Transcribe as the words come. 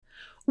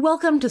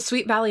Welcome to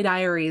Sweet Valley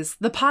Diaries,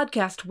 the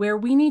podcast where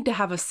we need to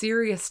have a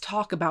serious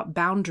talk about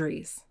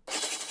boundaries.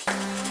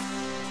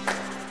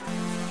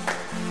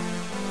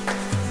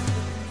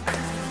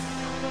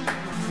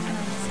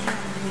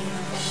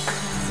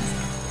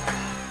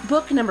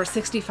 Book number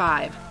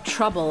 65,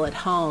 Trouble at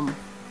Home.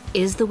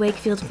 Is the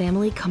Wakefield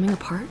family coming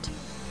apart? So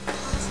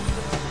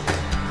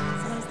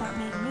does that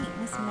make me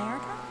Miss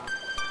America?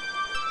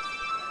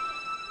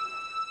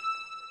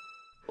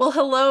 Well,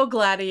 hello,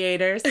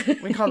 gladiators.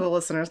 We call the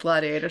listeners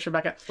gladiators,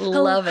 Rebecca.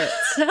 Love it.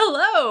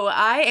 Hello,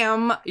 I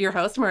am your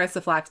host,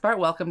 Marissa Flaxbart.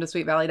 Welcome to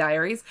Sweet Valley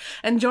Diaries.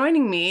 And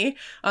joining me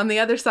on the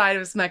other side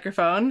of this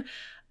microphone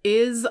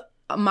is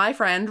my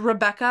friend,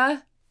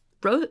 Rebecca.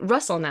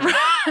 Russell now.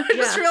 I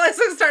just realized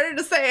I started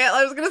to say it.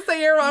 I was going to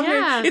say your wrong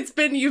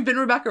name. You've been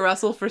Rebecca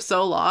Russell for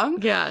so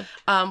long. Yeah.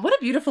 What a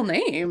beautiful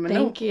name.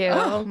 Thank you.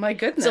 Oh, my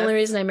goodness. The only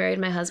reason I married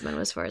my husband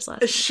was for his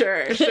last name.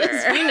 Sure.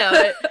 We know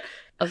it.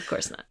 Of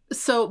course not.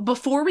 So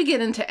before we get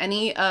into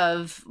any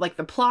of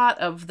the plot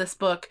of this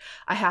book,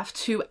 I have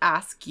to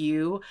ask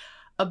you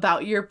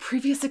about your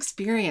previous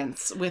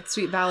experience with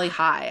Sweet Valley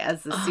High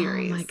as the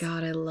series. Oh my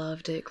God, I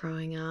loved it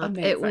growing up.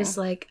 Amazing. It was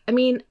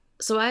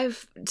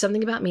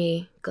something about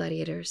me,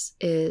 gladiators,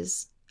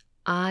 is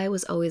I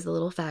was always the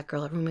little fat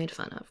girl everyone made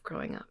fun of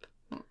growing up.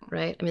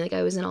 Right?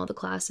 I was in all the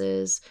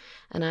classes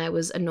and I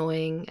was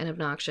annoying and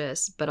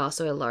obnoxious, but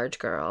also a large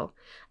girl.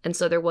 And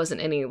so there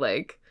wasn't any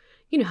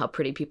you know how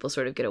pretty people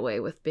sort of get away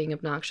with being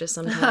obnoxious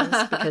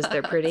sometimes because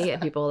they're pretty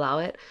and people allow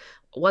it.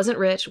 Wasn't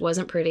rich,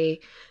 wasn't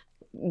pretty,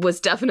 was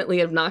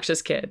definitely an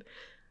obnoxious kid.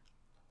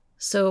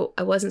 So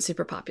I wasn't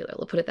super popular,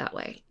 we'll put it that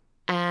way.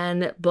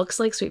 And books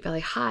like Sweet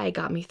Valley High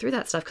got me through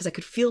that stuff because I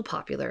could feel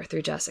popular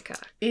through Jessica.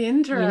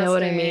 Interesting. You know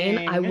what I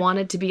mean? I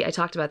wanted to be, I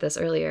talked about this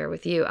earlier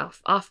with you,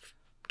 off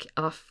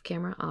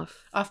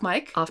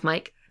mic.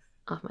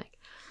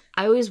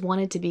 I always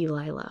wanted to be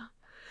Lila.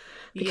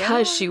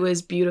 Because she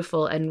was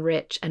beautiful and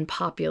rich and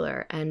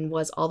popular and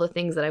was all the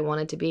things that I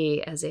wanted to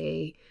be as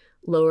a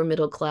lower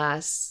middle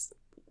class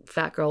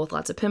fat girl with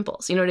lots of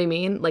pimples. You know what I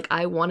mean?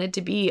 I wanted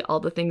to be all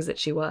the things that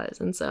she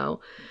was. And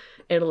so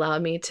it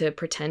allowed me to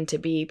pretend to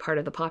be part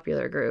of the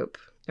popular group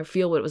or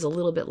feel what it was a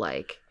little bit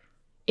like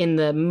in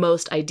the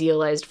most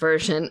idealized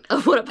version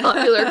of what a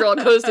popular girl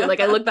goes through.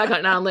 I look back on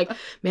it now, I'm like,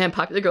 man,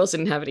 popular girls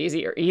didn't have it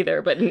easier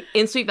either. But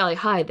in Sweet Valley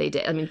High, they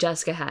did.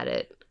 Jessica had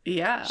it.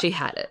 Yeah. She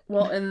had it.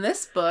 Well, in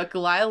this book,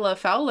 Lila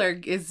Fowler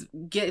gets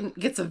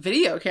a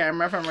video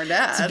camera from her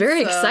dad. It's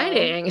very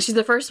exciting. She's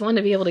the first one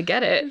to be able to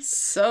get it. Which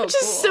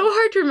is so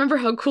hard to remember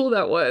how cool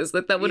that was.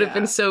 That would have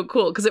been so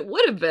cool. Because it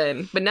would have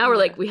been. But now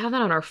we're we have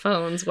that on our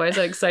phones. Why is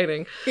that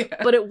exciting?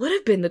 But it would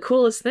have been the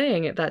coolest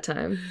thing at that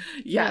time.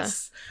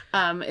 Yes.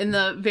 Yeah. In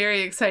the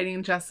very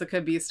exciting Jessica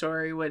B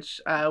story,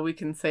 which we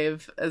can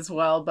save as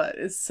well, but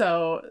it's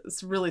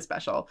really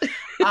special.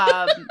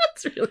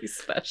 It's really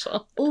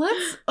special.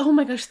 Oh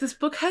my gosh, this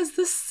book has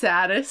the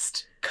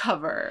saddest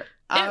cover.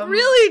 It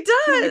really does.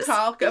 Can you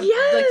talk of,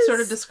 sort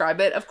of describe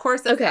it? Of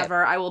course, as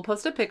ever, I will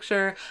post a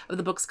picture of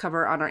the book's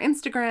cover on our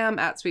Instagram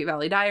at Sweet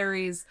Valley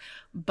Diaries,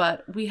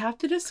 but we have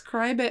to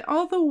describe it.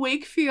 All the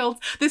Wakefields.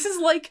 This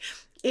is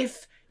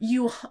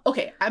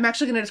I'm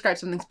actually going to describe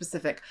something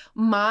specific.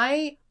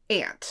 My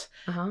aunt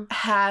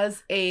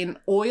has an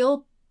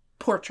oil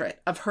portrait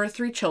of her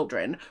 3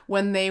 children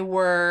when they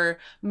were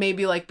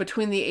maybe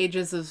between the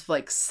ages of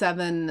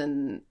 7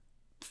 and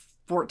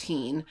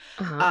 14.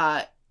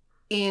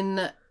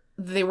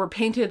 They were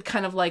painted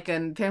kind of like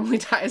in Family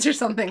Ties or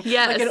something.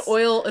 Yes. An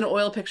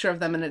oil picture of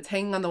them, and it's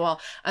hanging on the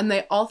wall. And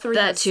they all 3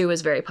 that too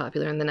was very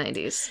popular in the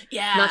 90s.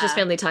 Yeah. Not just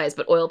Family Ties,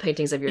 but oil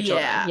paintings of your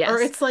children. Yeah. Yes. Or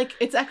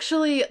it's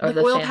actually oil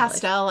family.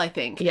 Pastel, I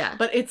think. Yeah.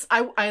 But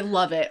I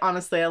love it.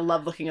 Honestly, I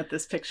love looking at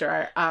this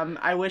picture.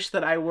 I wish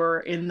that I were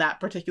in that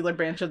particular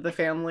branch of the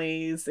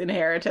family's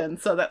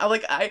inheritance so that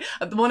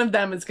one of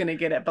them is going to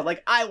get it,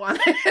 but I want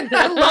it.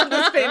 I love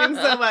this painting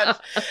so much.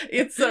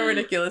 It's so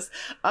ridiculous.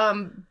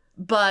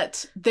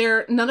 But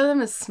none of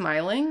them is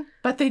smiling.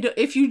 But they do.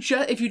 If you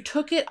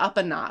took it up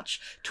a notch,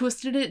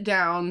 twisted it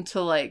down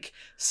to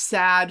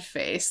sad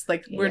face,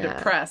 we're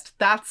depressed.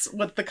 That's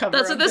what the cover.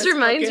 That's what this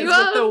reminds you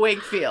of. With the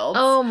Wakefield.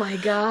 Oh my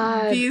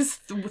God! These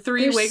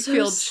 3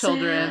 Wakefield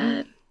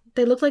children.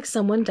 They look like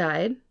someone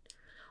died.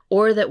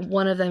 Or that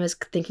one of them is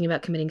thinking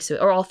about committing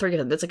suicide. Or all 3 of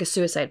them. It's a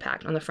suicide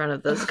pact on the front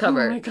of this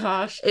cover. Oh my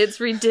gosh. It's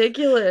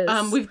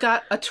ridiculous. We've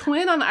got a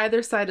twin on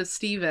either side of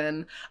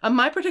Stephen.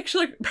 My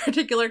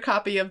particular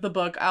copy of the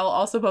book, I'll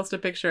also post a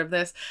picture of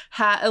this.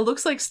 It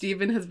looks like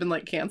Stephen has been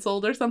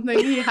canceled or something.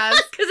 He has.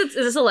 Is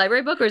this a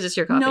library book or is this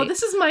your copy? No,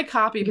 this is my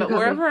copy.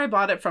 Wherever I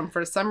bought it from,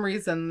 for some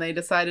reason, they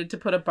decided to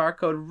put a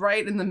barcode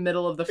right in the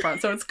middle of the front.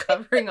 So it's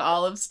covering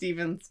all of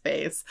Stephen's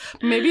face.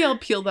 Maybe I'll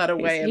peel that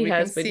away and we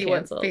can see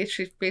canceled. What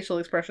facial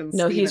expressions.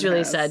 No, Stephen he's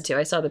really sad too.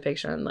 I saw the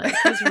picture online.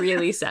 He's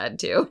really sad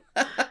too.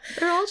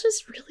 They're all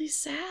just really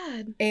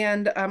sad.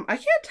 And I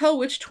can't tell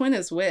which twin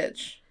is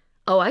which.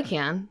 Oh, I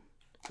can.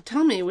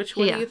 Tell me, which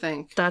one do you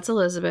think? That's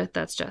Elizabeth.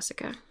 That's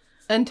Jessica.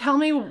 And tell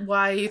me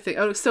why you think...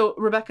 Oh, so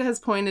Rebecca has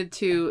pointed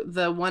to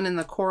the one in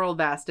the coral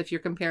vest, if you're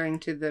comparing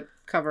to the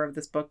cover of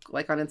this book,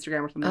 like on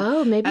Instagram or something.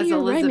 Oh, maybe as you're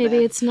Elizabeth, right.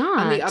 Maybe it's not.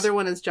 And the other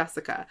one is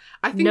Jessica.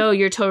 I think... No,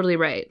 you're totally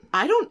right.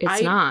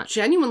 It's not.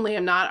 Genuinely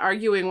am not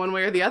arguing one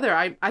way or the other.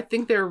 I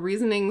think there are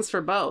reasonings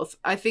for both.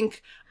 I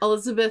think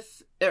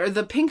Elizabeth... Or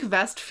the pink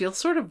vest feels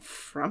sort of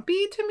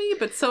frumpy to me,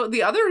 but so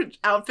the other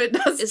outfit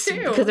does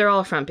too. Because they're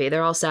all frumpy.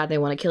 They're all sad. They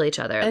want to kill each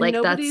other. And like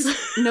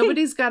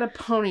nobody's got a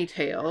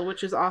ponytail,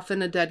 which is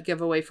often a dead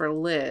giveaway for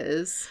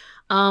Liz.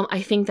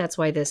 I think that's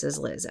why this is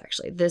Liz,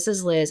 actually. This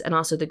is Liz, and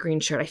also the green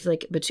shirt. I feel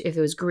like if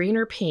it was green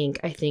or pink,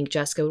 I think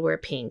Jessica would wear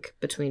pink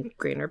between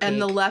green or pink.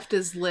 And the left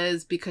is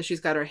Liz because she's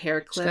got her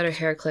hair clipped. She's got her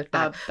hair clipped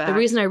back. The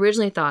reason I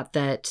originally thought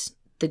that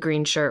the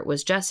green shirt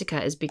was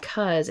Jessica is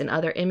because in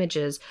other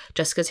images,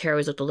 Jessica's hair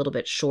always looked a little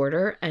bit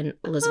shorter and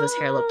Elizabeth's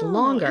hair looked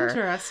longer.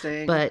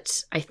 Interesting.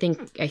 But I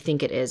think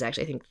it is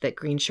actually. I think that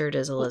green shirt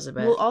is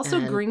Elizabeth. Well, also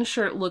green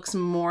shirt looks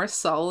more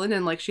sullen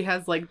and like she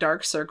has like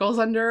dark circles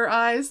under her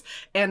eyes.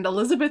 And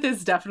Elizabeth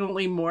is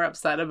definitely more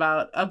upset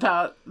about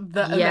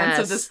the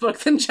events of this book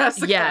than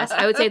Jessica. Yes,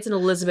 I would say it's an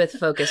Elizabeth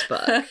focused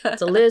book.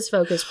 It's a Liz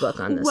focused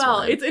book on this one.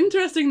 Well, it's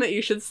interesting that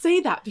you should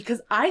say that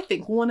because I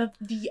think one of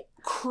the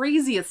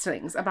craziest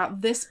things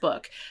about this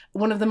book,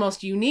 one of the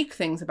most unique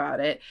things about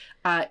it,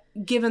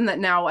 given that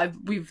now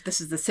this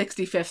is the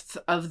 65th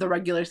of the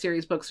regular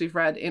series books we've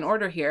read in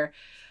order here,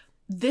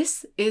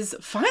 this is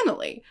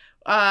finally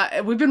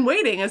we've been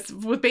waiting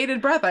with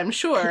bated breath, I'm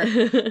sure.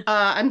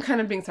 I'm kind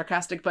of being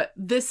sarcastic, but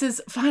this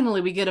is finally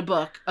we get a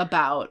book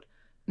about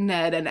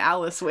Ned and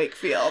Alice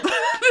Wakefield.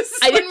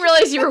 I didn't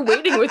realize you were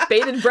waiting with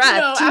bated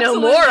breath to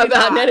know more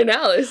about Ned and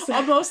Alice.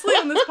 Mostly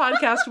on this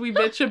podcast, we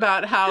bitch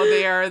about how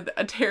they are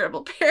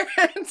terrible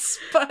parents,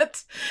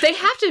 but... They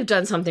have to have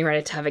done something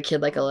right to have a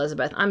kid like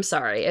Elizabeth. I'm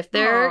sorry. If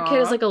their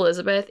kid is like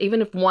Elizabeth,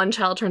 even if one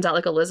child turns out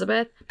like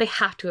Elizabeth, they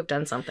have to have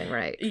done something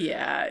right.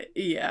 Yeah.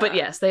 But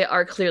yes, they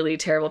are clearly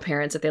terrible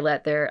parents if they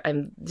let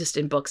I'm just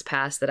in books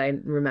past that I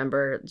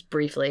remember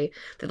briefly,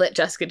 they let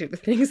Jessica do the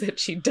things that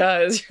she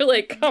does. You're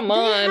like, come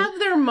on. They have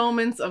their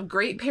moments of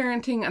great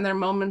parenting and their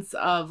moments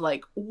of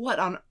like, what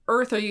on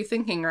earth are you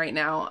thinking right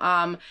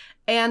now?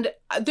 And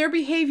their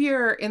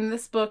behavior in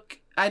this book,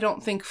 I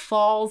don't think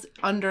falls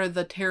under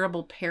the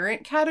terrible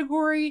parent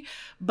category,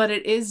 but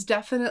it is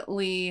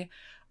definitely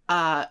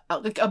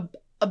like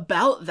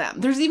about them.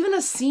 There's even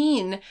a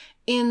scene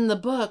in the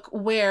book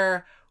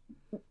where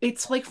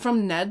it's like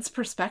from Ned's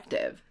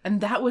perspective,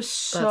 and that was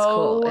so That's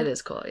cool. It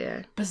is cool,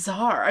 yeah.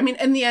 Bizarre. I mean,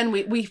 in the end,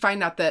 we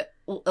find out that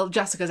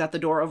Jessica's at the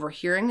door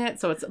overhearing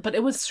it, but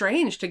it was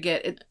strange to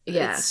get it.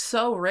 Yeah. It's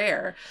so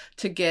rare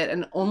to get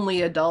an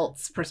only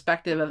adult's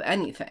perspective of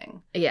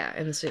anything. Yeah,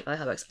 in the Sweet Valley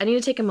High books. I need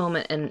to take a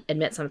moment and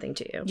admit something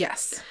to you.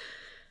 Yes.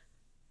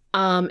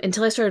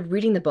 Until I started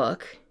reading the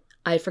book,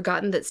 I had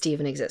forgotten that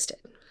Stephen existed.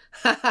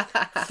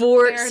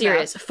 For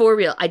serious, for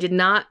real.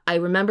 I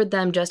remembered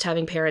them just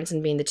having parents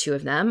and being the two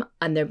of them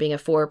and there being a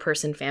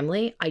 4-person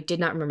family. I did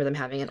not remember them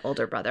having an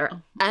older brother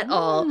at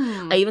all.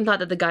 I even thought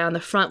that the guy on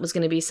the front was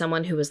going to be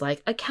someone who was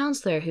like a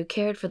counselor who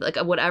cared for like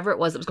whatever it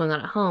was that was going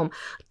on at home.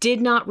 Did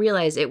not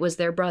realize it was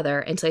their brother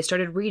until I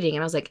started reading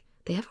and I was like,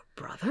 they have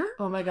a brother?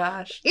 Oh my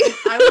gosh.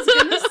 I was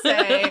going to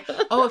say,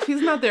 if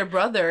he's not their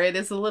brother,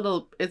 it's a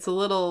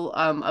little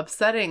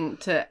upsetting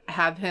to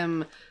have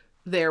him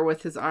there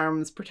with his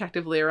arms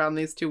protectively around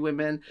these two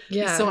women.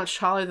 Yeah. He's so much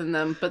taller than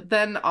them. But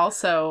then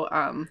also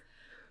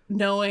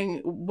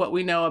knowing what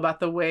we know about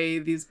the way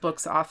these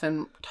books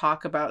often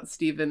talk about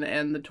Stephen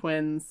and the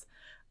twins,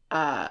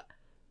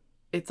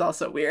 it's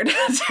also weird.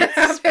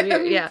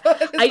 Yeah.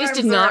 I just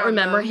did not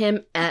remember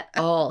him at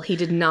all. He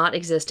did not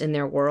exist in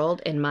their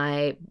world in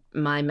my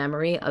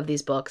memory of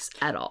these books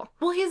at all.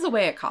 Well, he's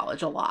away at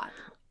college a lot.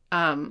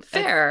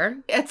 Fair.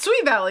 At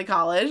Sweet Valley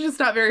College. It's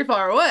not very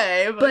far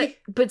away.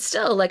 But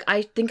still, like,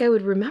 I think I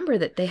would remember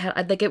that they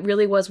had, like, it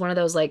really was one of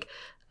those, like,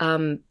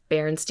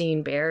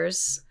 Berenstain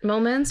Bears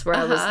moments where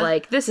I was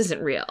like, this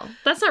isn't real.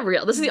 That's not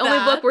real. This is the only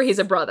book where he's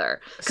a brother.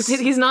 Because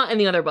he's not in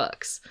the other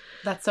books.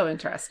 That's so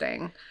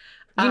interesting.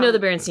 You know the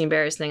Berenstain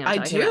Bears thing I'm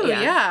talking about?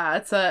 Yeah.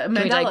 It's a Mandela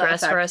Can we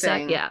digress for a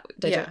thing. sec?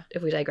 Yeah.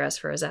 If we digress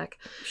for a sec.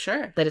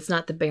 Sure. That it's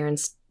not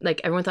the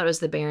like, everyone thought it was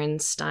the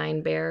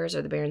Berenstain Bears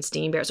or the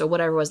Berenstain Bears or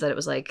whatever it was that it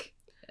was like.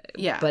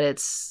 Yeah. But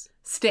it's...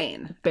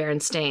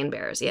 Berenstain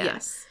Bears, yeah.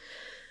 Yes.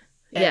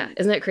 Yeah,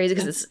 isn't that crazy?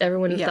 Because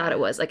everyone thought it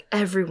was. Like,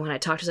 everyone I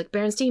talked to was like,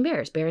 Berenstain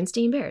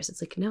Bears.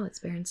 It's like, no, it's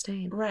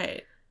Berenstain.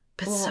 Right.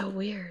 But it's so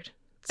weird.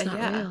 It's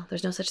not real.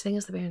 There's no such thing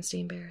as the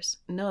Berenstain Bears.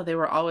 No, they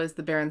were always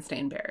the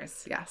Berenstain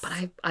Bears, yes.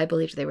 But I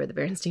believed they were the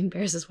Berenstain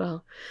Bears as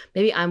well.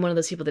 Maybe I'm one of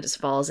those people that just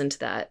falls into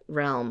that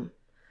realm.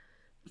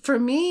 For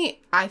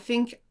me, I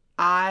think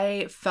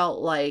I felt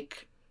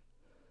like,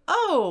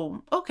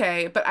 oh,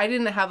 okay, but I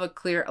didn't have a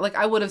clear, like,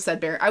 I would have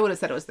said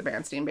it was the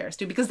Berenstain Bears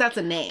too, because that's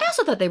a name. I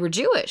also thought they were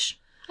Jewish.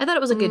 I thought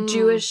it was like a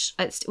Jewish,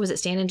 was it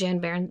Stan and Jan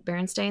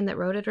Berenstain that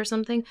wrote it or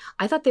something?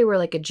 I thought they were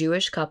like a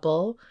Jewish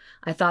couple.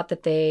 I thought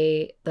that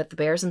the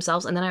bears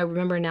themselves, and then I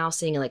remember now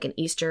seeing like an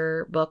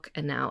Easter book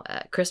and now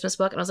a Christmas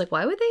book, and I was like,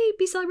 why would they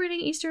be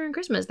celebrating Easter and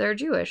Christmas? They're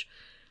Jewish.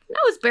 No,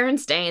 it's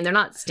Berenstain. They're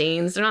not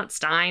Stains. They're not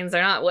Steins.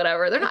 They're not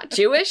whatever. They're not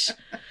Jewish.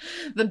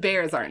 The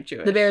bears aren't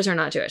Jewish. The bears are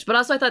not Jewish. But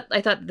also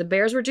I thought the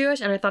bears were Jewish,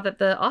 and I thought that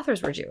the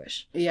authors were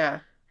Jewish. Yeah.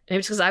 Maybe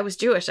it's because I was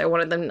Jewish. I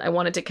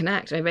wanted to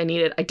connect.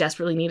 Maybe I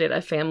desperately needed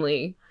a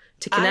family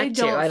to connect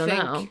to. I don't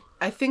know.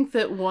 I think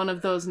that one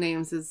of those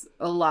names is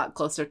a lot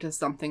closer to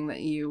something that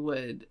you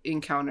would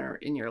encounter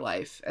in your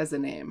life as a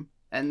name,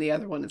 and the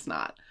other one is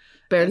not.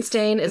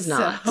 Berenstain is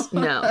not. So.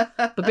 No.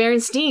 But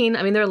Berenstein,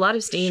 I mean, there are a lot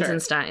of Steins Sure.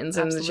 and Steins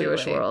in the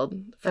Jewish world,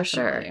 for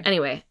Definitely. sure.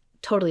 Anyway,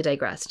 totally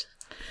digressed.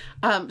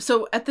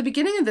 So at the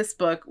beginning of this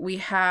book, we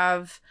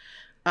have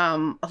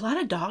a lot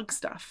of dog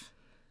stuff.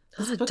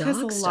 This book has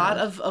a lot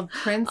of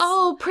Prince.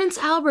 Oh, Prince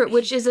Albert,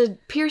 which is a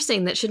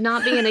piercing that should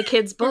not be in a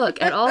kid's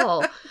book at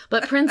all.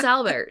 But Prince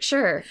Albert,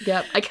 sure.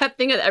 Yep. I kept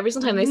thinking every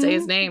single time they say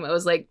his name, I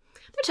was like,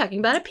 they're talking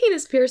about a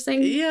penis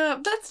piercing. Yeah,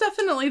 that's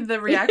definitely the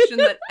reaction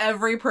that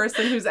every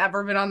person who's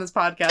ever been on this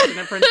podcast in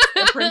a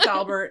Prince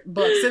Albert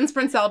book, since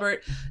Prince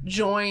Albert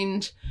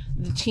joined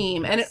the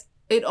team. And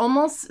it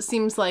almost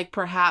seems like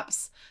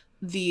perhaps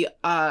the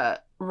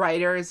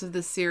writers of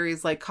the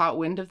series like caught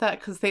wind of that,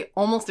 because they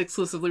almost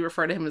exclusively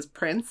refer to him as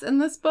Prince in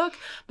this book.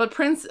 But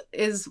Prince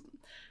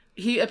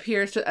he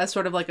appears as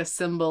sort of like a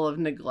symbol of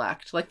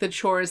neglect, like the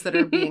chores that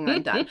are being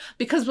undone.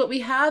 Because what we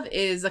have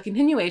is a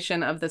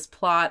continuation of this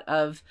plot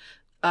of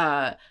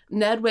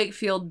Ned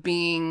Wakefield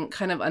being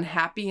kind of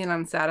unhappy and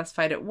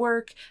unsatisfied at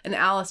work, and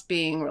Alice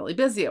being really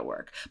busy at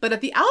work. But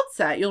at the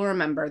outset, you'll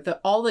remember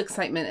that all the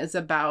excitement is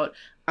about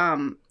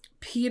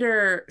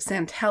Peter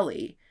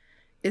Santelli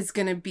is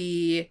going to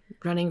be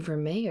running for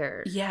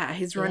mayor. Yeah,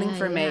 he's running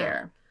for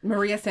mayor.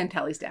 Maria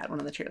Santelli's dad, one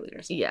of the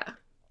cheerleaders. Yeah.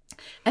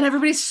 And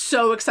everybody's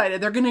so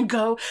excited. They're gonna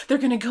go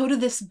to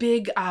this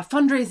big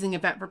fundraising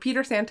event for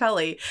Peter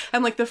Santelli.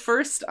 And like the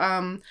first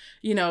 10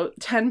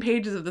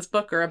 pages of this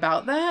book are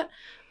about that.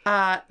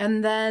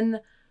 And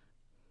then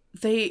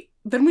we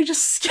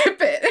just skip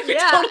it. We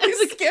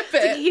totally skip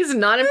it. Like he's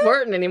not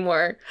important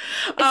anymore.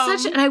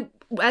 It's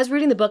I was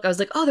reading the book, I was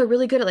like, oh, they're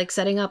really good at like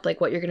setting up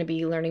like what you're going to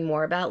be learning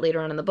more about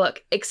later on in the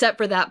book, except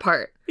for that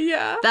part.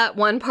 Yeah. That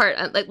one part,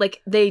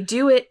 like they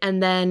do it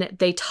and then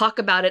they talk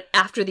about it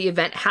after the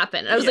event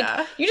happened. And I was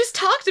like, you just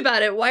talked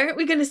about it. Why aren't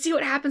we going to see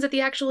what happens at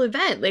the actual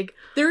event? Like,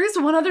 there is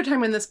one other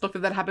time in this book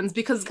that happens,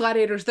 because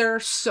Gladiators, there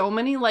are so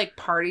many like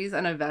parties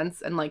and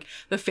events and like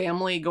the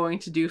family going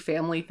to do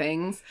family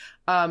things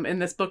in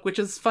this book, which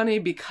is funny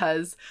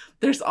because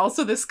there's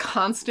also this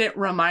constant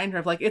reminder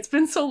of like, it's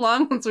been so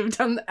long since we've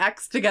done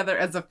X together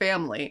as a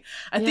family.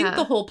 I think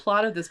the whole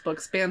plot of this book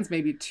spans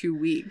maybe 2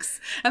 weeks,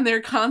 and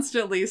they're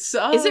constantly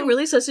so... Is it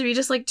really supposed to be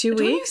just like 2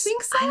 weeks? Do you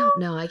think so? I don't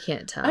know. I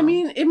can't tell. I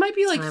mean, it might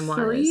be like Time-wise.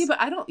 3, but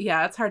I don't...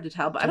 Yeah, it's hard to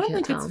tell, but I don't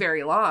think it's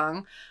very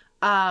long.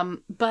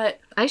 But...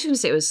 I was going to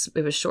say it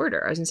was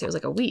shorter. I was going to say it was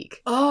like a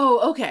week.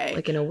 Oh, okay.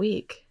 Like in a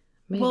week.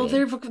 Maybe. Well,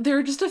 there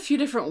are just a few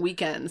different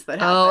weekends that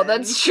happen. Oh,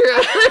 that's true.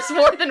 There's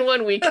more than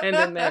one weekend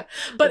in there.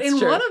 But that's in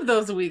true. one of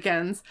those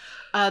weekends,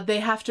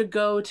 they have to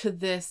go to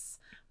this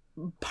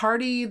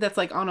party that's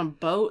like on a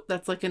boat,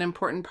 that's like an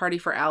important party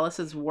for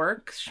Alice's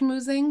work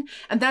schmoozing.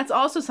 And that's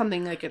also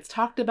something that gets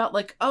talked about,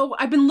 like, oh,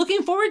 I've been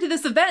looking forward to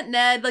this event,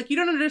 Ned, like, you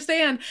don't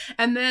understand.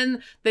 And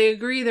then they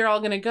agree they're all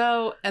gonna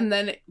go, and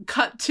then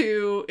cut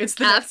to it's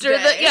the next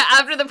day.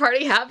 After the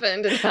party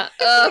happened. Like,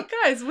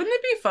 guys, wouldn't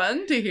it be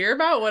fun to hear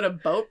about what a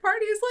boat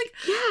party is like?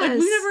 Yes. Like,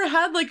 we never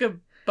had like a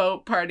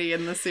boat party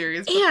in the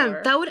series before.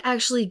 And that would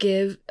actually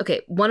give... Okay,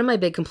 one of my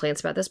big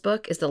complaints about this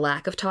book is the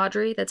lack of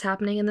tawdry that's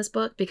happening in this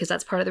book, because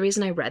that's part of the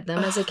reason I read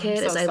them as a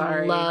kid.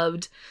 I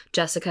loved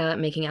Jessica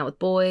making out with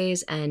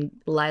boys, and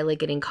Lila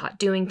getting caught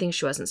doing things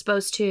she wasn't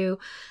supposed to,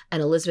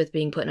 and Elizabeth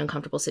being put in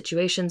uncomfortable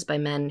situations by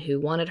men who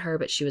wanted her,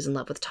 but she was in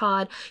love with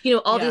Todd. You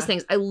know, all these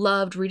things. I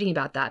loved reading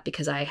about that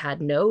because I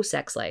had no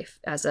sex life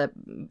as a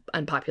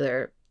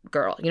unpopular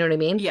girl, you know what I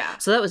mean? Yeah.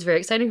 So that was very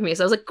exciting for me.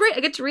 So I was like, great,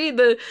 I get to read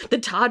the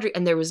tawdry,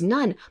 and there was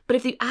none. But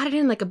if you added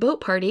in like a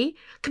boat party,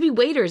 it could be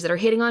waiters that are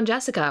hitting on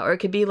Jessica, or it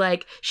could be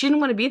like she didn't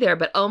want to be there,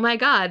 but oh my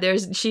god,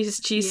 she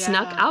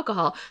snuck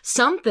alcohol.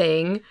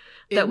 Something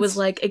that was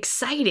like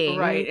exciting.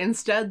 Right.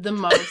 Instead, the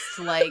most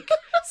like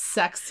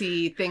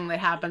sexy thing that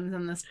happens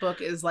in this book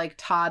is like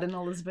Todd and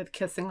Elizabeth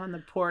kissing on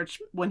the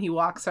porch when he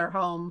walks her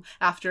home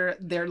after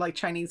their like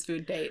Chinese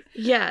food date.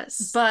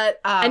 Yes. But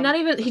and not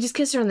even, he just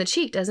kissed her on the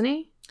cheek, doesn't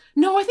he?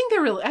 No, I think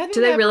they're really...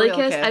 Do they really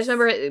kiss? I just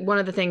remember one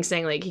of the things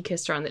saying, like, he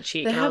kissed her on the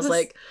cheek, and I was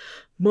like,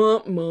 they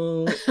have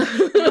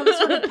a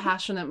sort of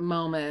passionate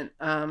moment.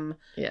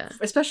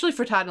 Especially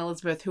for Todd and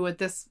Elizabeth, who at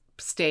this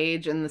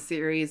stage in the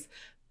series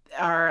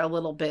are a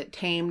little bit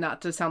tame,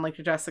 not to sound like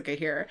Jessica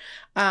here.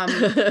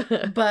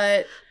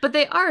 But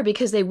they are,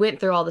 because they went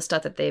through all the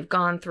stuff that they've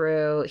gone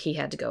through. He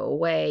had to go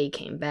away, he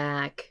came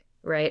back.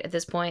 Right at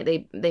this point,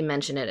 they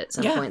mention it at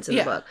some points in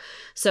the book.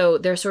 So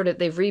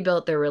they've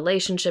rebuilt their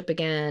relationship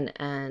again,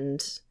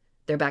 and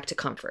they're back to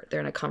comfort. They're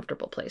in a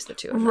comfortable place, the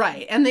two of them.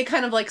 Right. And they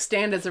kind of like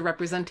stand as a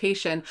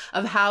representation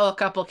of how a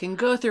couple can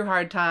go through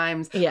hard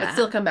times, but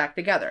still come back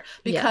together.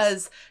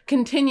 Because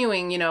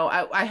continuing,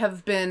 I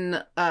have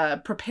been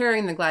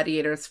preparing the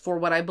Gladiators for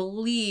what I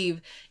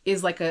believe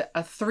is like a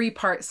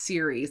 3-part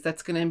series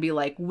that's going to be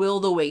like,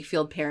 will the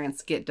Wakefield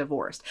parents get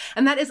divorced?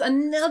 And that is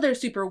another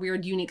super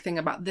weird, unique thing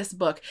about this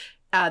book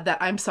that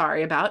I'm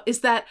sorry about, is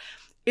that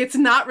it's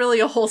not really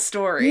a whole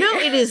story. No,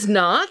 it is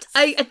not.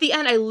 At the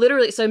end,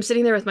 so I'm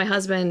sitting there with my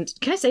husband.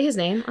 Can I say his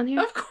name on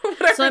here? Of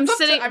course. So I'm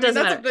sitting. That's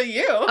up to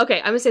you. Okay,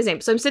 I'm gonna say his name.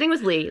 So I'm sitting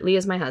with Lee. Lee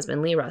is my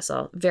husband. Lee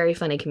Russell, very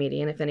funny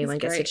comedian. If anyone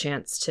gets a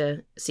chance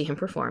to see him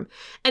perform.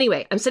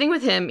 Anyway, I'm sitting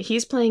with him.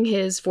 He's playing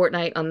his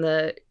Fortnite on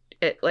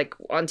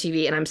on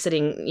TV, and I'm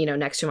sitting,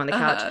 next to him on the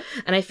couch.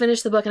 And I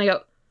finish the book, and I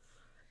go,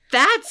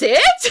 "That's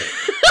it."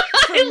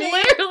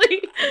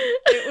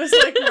 It was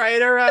like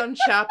right around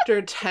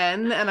chapter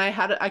 10, and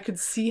I could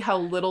see how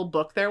little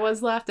book there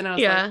was left, and I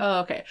was like, oh,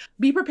 okay.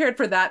 Be prepared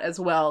for that as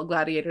well,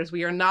 Gladiators.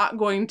 We are not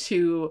going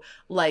to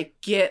like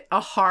get a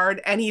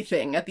hard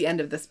anything at the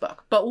end of this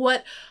book. But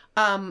what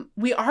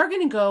we are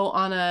going to go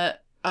on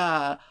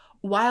a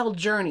wild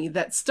journey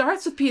that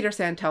starts with Peter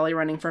Santelli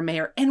running for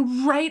mayor,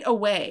 and right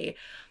away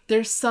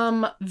there's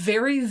some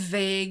very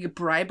vague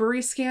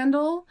bribery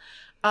scandal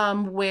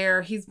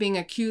where he's being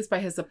accused by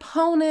his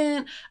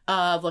opponent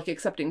of like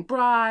accepting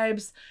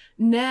bribes.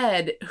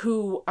 Ned,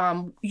 who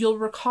you'll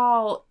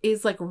recall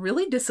is like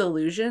really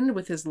disillusioned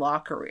with his law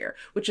career,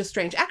 which is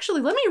strange.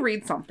 Actually, let me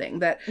read something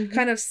that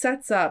kind of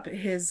sets up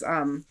his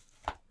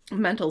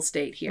mental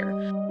state here.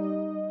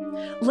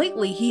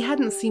 Lately, he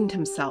hadn't seemed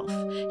himself.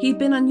 He'd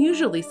been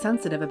unusually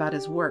sensitive about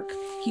his work.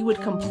 He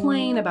would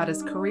complain about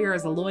his career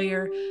as a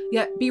lawyer,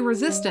 yet be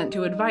resistant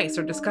to advice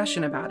or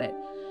discussion about it.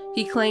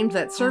 He claimed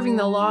that serving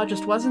the law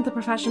just wasn't the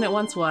profession it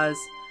once was.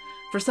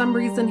 For some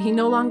reason, he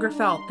no longer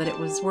felt that it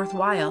was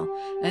worthwhile,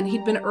 and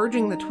he'd been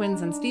urging the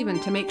twins and Stephen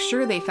to make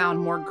sure they found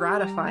more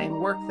gratifying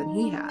work than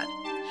he had.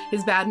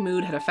 His bad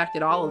mood had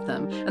affected all of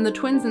them, and the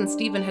twins and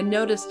Stephen had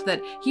noticed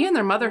that he and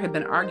their mother had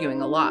been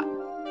arguing a lot.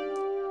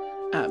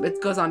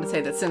 It goes on to say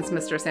that since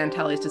Mr.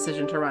 Santelli's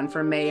decision to run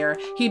for mayor,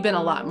 he'd been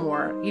a lot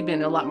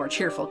more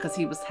cheerful because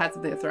he had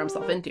something to throw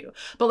himself into.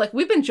 But like,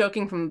 we've been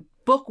joking from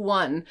book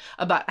 1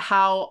 about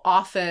how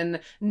often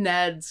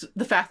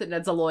the fact that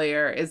Ned's a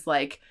lawyer is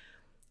like,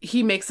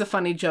 he makes a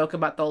funny joke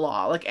about the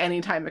law, like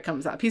anytime it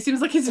comes up. He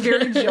seems like he's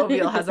very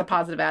jovial, has a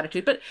positive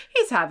attitude, but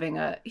he's having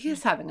a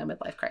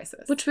midlife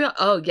crisis.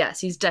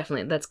 He's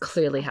definitely, that's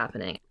clearly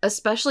happening.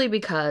 Especially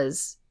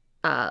because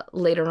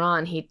later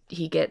on,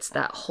 he gets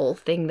that whole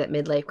thing that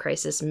midlife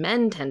crisis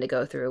men tend to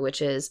go through,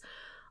 which is,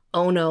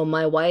 oh no,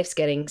 my wife's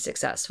getting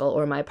successful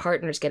or my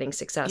partner's getting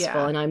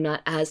successful and I'm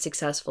not as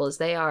successful as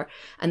they are.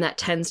 And that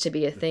tends to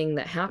be a thing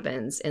that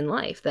happens in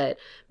life, that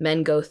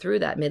men go through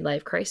that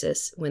midlife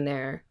crisis when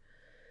they're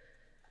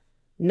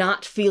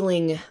not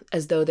feeling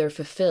as though they're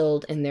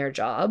fulfilled in their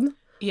job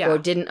or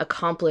didn't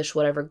accomplish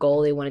whatever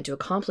goal they wanted to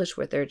accomplish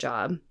with their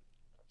job,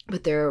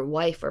 but their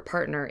wife or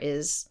partner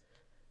is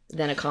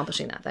then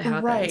accomplishing that. That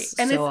happens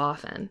so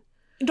often.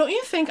 Don't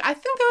you think? I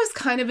think there was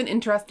kind of an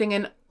interesting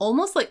and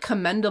almost like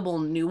commendable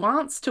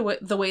nuance to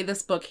the way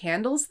this book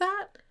handles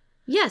that.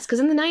 Yes, because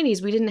in the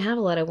 90s, we didn't have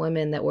a lot of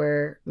women that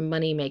were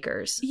money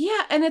makers.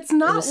 Yeah, and it's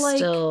not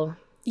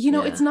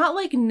it's not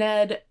like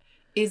Ned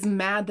is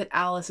mad that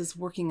Alice is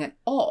working at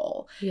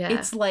all. Yeah.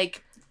 It's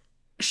like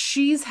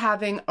she's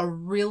having a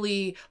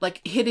really,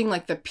 like, hitting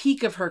like the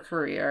peak of her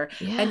career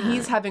and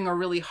he's having a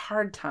really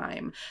hard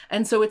time.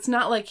 And so it's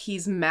not like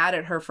he's mad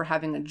at her for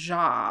having a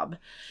job.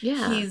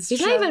 Yeah. He's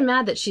not even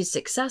mad that she's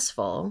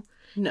successful.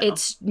 No.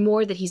 It's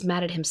more that he's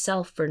mad at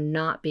himself for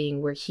not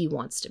being where he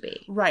wants to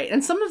be. Right.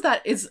 And some of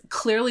that is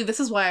clearly,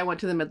 this is why I went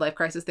to the midlife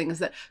crisis thing, is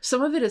that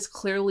some of it is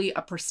clearly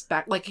a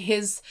perspective, like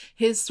his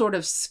sort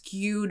of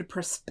skewed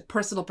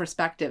personal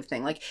perspective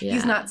thing. Like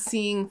he's not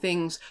seeing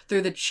things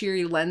through the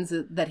cheery lens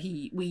that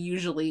we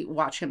usually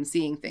watch him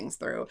seeing things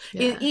through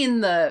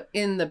in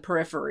the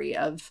periphery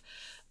of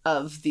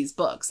these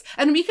books.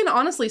 And we can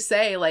honestly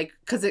say, like,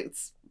 because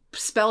it's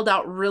spelled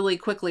out really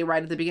quickly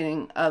right at the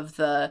beginning of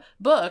the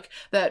book,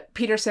 that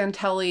Peter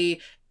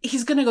Santelli,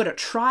 he's going to go to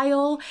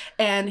trial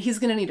and he's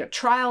going to need a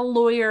trial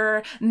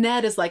lawyer.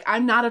 Ned is like,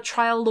 I'm not a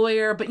trial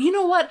lawyer, but you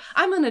know what?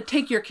 I'm going to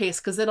take your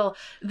case because it'll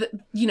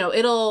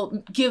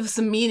give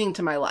some meaning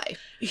to my life.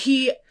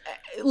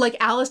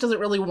 Alice doesn't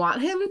really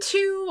want him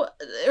to,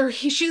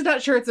 she's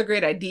not sure it's a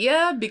great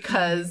idea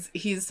because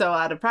he's so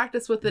out of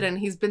practice with it and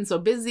he's been so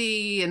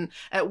busy and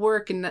at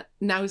work, and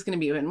now he's going to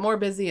be even more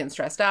busy and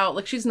stressed out.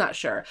 Like, she's not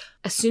sure.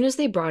 As soon as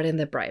they brought in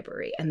the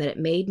bribery and that it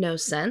made no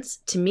sense,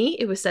 to me,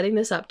 it was setting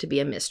this up to be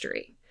a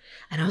mystery.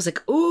 And I was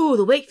like, ooh,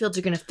 the Wakefields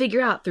are going to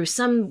figure out through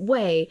some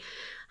way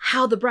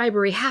how the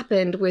bribery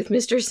happened with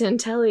Mr.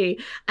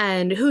 Santelli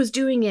and who's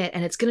doing it,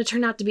 and it's going to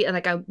turn out to be, and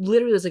like I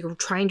literally was like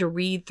trying to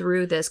read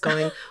through this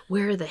going,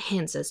 where are the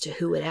hints as to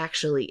who it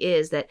actually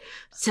is that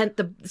sent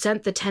the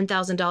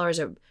 $10,000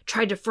 or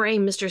tried to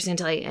frame Mr.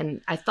 Santelli?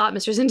 And I thought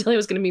Mr. Santelli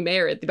was going to be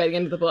mayor by the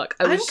end of the book.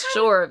 I was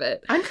sure of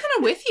it. I'm kind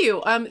of with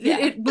you.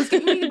 It was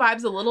giving me the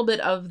vibes a little bit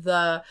of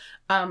the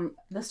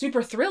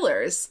super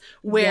thrillers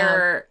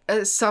where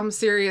some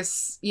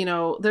serious,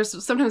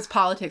 there's sometimes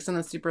politics in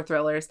the super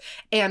thrillers,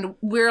 and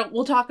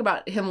we'll talk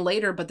about him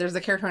later, but there's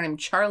a character named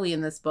Charlie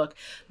in this book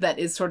that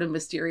is sort of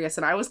mysterious,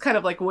 and I was kind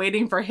of like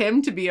waiting for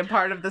him to be a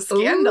part of the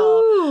scandal.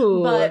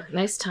 Ooh, but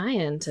nice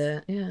tie-in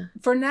to, yeah.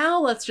 For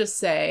now, let's just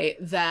say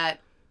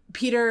that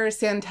Peter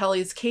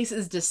Santelli's case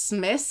is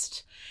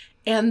dismissed.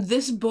 And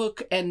this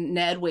book and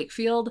Ned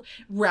Wakefield,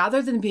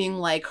 rather than being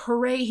like,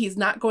 hooray, he's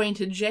not going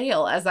to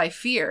jail, as I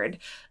feared,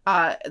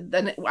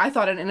 then I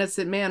thought an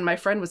innocent man, my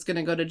friend, was going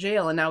to go to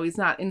jail, and now he's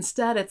not.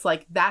 Instead, it's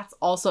like, that's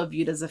also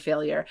viewed as a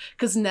failure.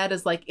 Because Ned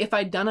is like, if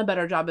I'd done a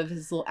better job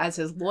as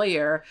his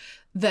lawyer,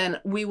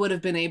 then we would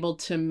have been able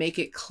to make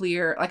it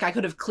clear. Like, I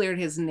could have cleared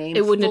his name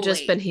It wouldn't fully. have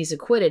just been he's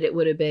acquitted. It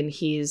would have been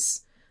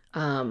he's...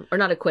 or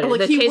not acquitted.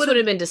 Like, the case would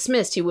have been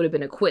dismissed. He would have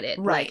been acquitted,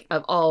 right,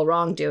 of all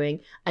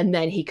wrongdoing, and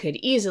then he could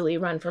easily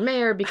run for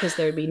mayor because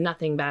there would be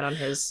nothing bad on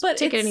his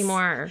ticket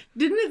anymore.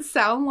 Didn't it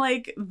sound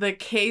like the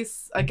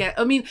case again?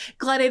 I mean,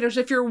 Gladiators,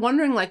 if you're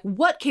wondering, like,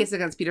 what case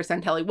against Peter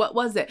Santelli, what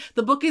was it?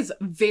 The book is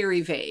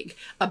very vague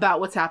about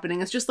what's happening.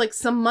 It's just like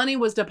some money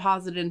was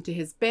deposited into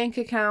his bank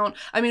account.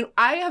 I mean,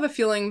 I have a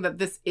feeling that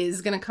this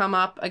is going to come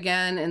up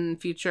again in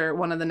future,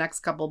 one of the next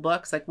couple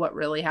books, like what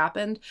really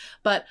happened.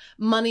 But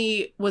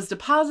money was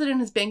deposited in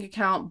his bank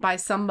account by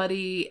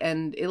somebody,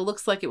 and it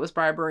looks like it was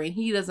bribery, and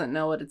he doesn't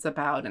know what it's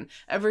about, and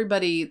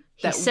everybody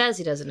he says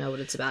he doesn't know what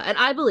it's about, and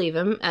I believe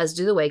him, as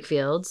do the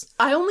Wakefields.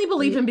 I only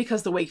believe him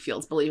because the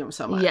Wakefields believe him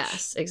so much.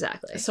 Yes,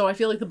 exactly. So I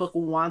feel like the book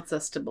wants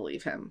us to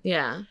believe him.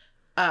 Yeah.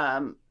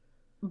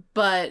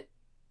 But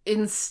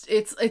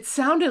it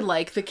sounded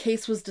like the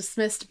case was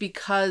dismissed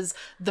because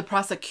the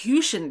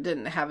prosecution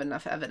didn't have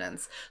enough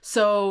evidence.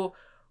 So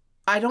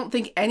I don't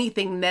think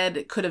anything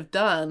Ned could have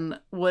done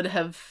would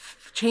have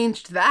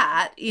changed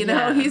that.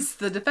 He's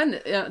the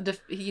defendant.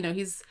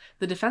 He's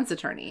the defense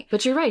attorney.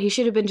 But you're right. He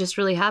should have been just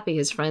really happy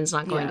his friend's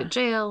not going to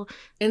jail.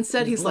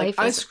 Instead, he's like,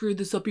 I screwed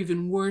this up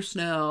even worse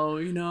now,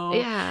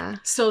 Yeah.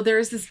 So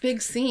there's this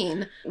big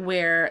scene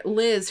where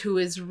Liz, who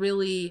is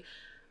really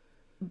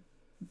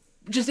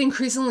just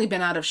increasingly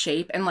been out of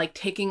shape and like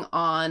taking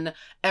on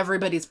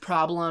everybody's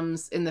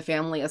problems in the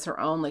family as her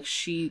own, like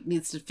she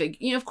needs to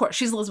figure, of course,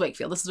 she's Liz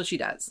Wakefield. This is what she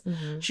does.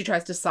 Mm-hmm. She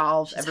tries to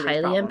solve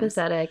everybody's highly problems.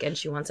 empathetic, and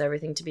she wants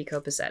everything to be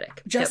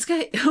copacetic.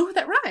 Jessica, oh,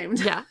 that rhymed.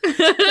 Yeah.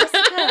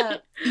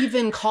 Jessica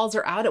even calls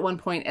her out at one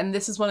point, and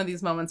this is one of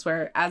these moments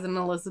where, as an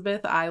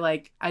Elizabeth, I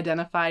like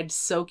identified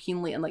so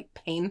keenly and like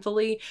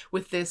painfully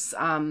with this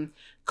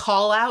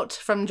call out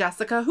from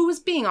Jessica, who was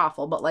being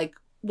awful, but like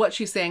what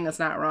she's saying is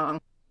not wrong.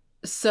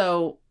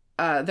 So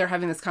they're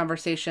having this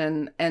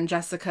conversation, and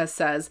Jessica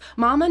says,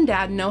 Mom and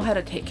Dad know how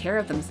to take care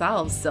of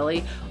themselves,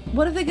 silly.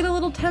 What if they get a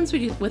little tense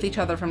with each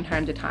other from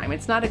time to time?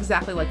 It's not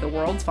exactly like the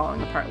world's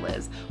falling apart,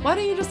 Liz. Why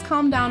don't you just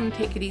calm down and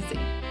take it easy?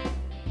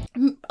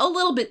 A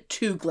little bit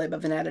too glib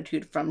of an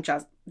attitude from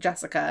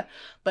Jessica,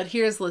 but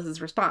here's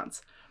Liz's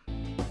response.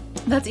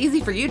 That's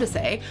easy for you to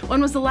say.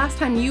 When was the last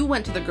time you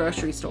went to the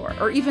grocery store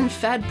or even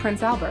fed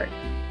Prince Albert?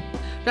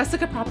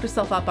 Jessica propped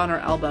herself up on her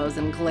elbows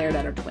and glared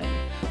at her twin.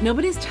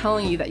 Nobody's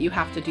telling you that you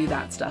have to do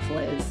that stuff,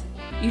 Liz.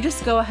 You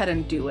just go ahead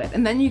and do it,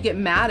 and then you get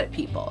mad at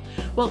people.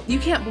 Well, you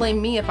can't blame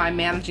me if I'm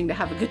managing to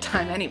have a good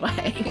time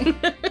anyway.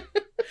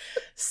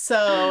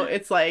 So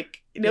it's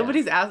like,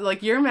 nobody's asked,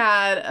 like, you're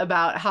mad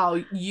about how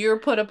you're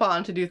put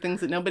upon to do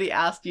things that nobody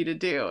asked you to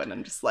do. And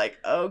I'm just like,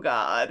 oh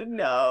God,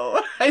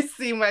 no. I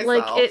see myself.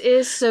 Like, it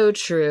is so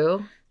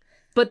true.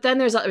 But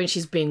then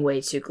she's being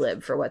way too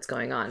glib for what's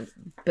going on.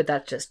 But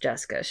that's just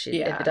Jessica. If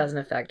it doesn't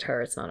affect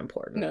her, it's not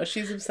important. No,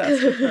 she's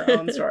obsessed with her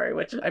own story,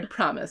 which I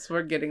promise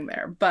we're getting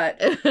there.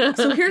 But,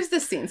 so here's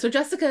this scene. So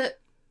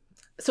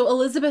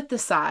Elizabeth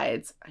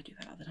decides, I do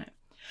that all the time.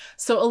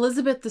 So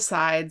Elizabeth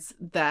decides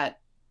that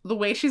the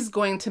way she's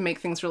going to make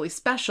things really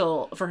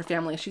special for her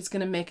family, she's going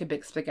to make a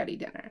big spaghetti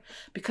dinner.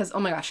 Because, oh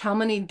my gosh, how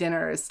many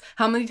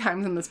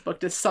times in this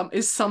book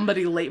is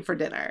somebody late for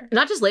dinner?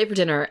 Not just late for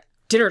dinner.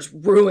 Dinner's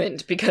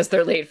ruined because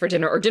they're late for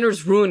dinner, or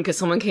dinner's ruined because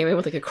someone came in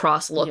with like a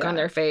cross look on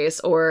their face,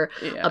 or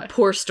a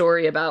poor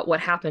story about what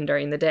happened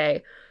during the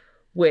day,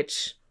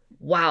 which,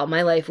 wow,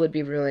 my life would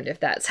be ruined if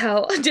that's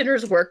how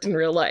dinners worked in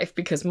real life,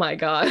 because my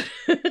God.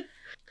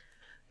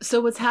 So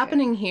what's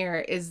happening here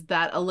is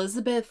that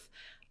Elizabeth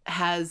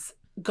has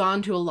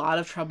gone to a lot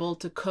of trouble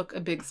to cook a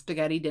big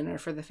spaghetti dinner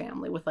for the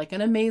family with like an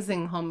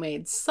amazing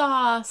homemade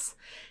sauce,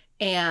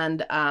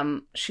 and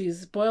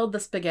she's boiled the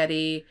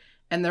spaghetti.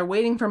 And they're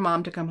waiting for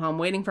Mom to come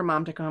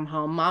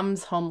home.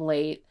 Mom's home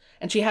late,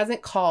 and she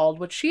hasn't called,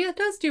 which she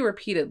does do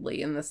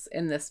repeatedly in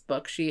this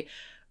book. She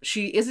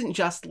isn't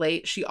just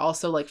late; she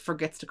also like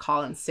forgets to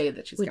call and say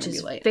that she's going to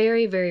be late. Which is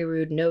very, very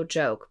rude. No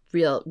joke.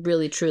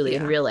 really, truly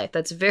in Yeah. real life.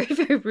 That's very,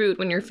 very rude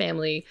when your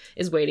family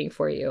is waiting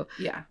for you.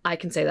 Yeah. I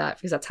can say that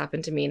because that's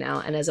happened to me now.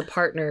 And as a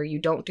partner, you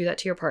don't do that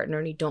to your partner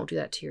and you don't do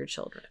that to your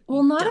children.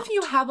 Well, not if don't.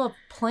 you have a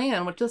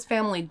plan, which this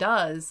family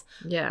does,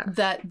 Yeah.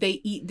 that they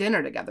eat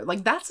dinner together.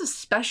 Like, that's a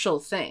special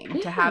thing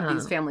to have Yeah.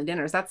 these family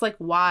dinners. That's like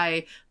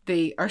why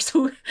they are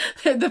so,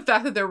 the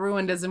fact that they're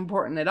ruined is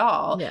important at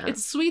all. Yeah.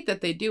 It's sweet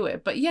that they do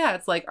it. But yeah,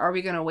 it's like, are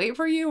we going to wait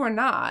for you or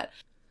not?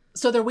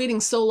 So they're waiting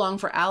so long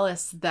for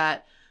Alice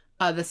that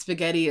the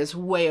spaghetti is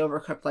way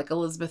overcooked. Like,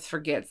 Elizabeth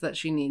forgets that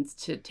she needs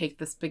to take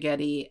the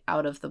spaghetti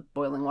out of the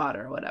boiling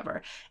water or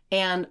whatever.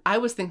 And I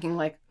was thinking,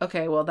 like,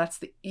 okay, well, that's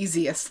the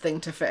easiest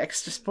thing to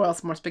fix. Just boil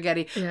some more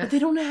spaghetti. Yeah. But they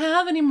don't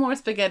have any more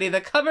spaghetti.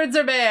 The cupboards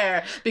are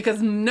bare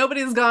because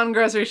nobody's gone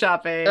grocery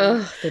shopping.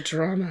 Ugh, the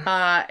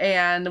drama.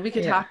 And we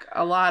could Yeah. talk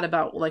a lot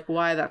about, like,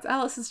 why that's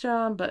Alice's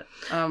job, but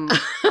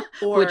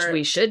or Which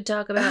we should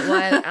talk about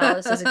why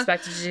Alice is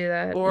expected to do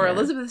that. or Yeah.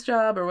 Elizabeth's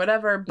job or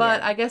whatever.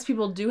 But Yeah. I guess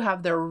people do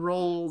have their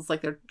roles,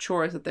 like their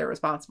chores that they're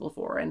responsible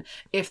for. And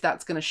if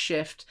that's going to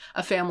shift,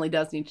 a family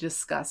does need to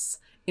discuss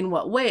in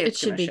what way It it's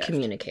should gonna be shift.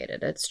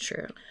 communicated. It's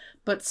true.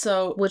 But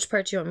so Which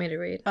part do you want me to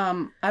read?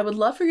 I would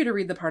love for you to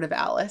read the part of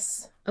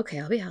Alice. Okay,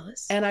 I'll be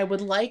Alice. And I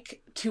would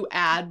like to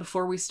add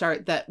before we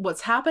start that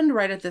what's happened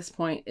right at this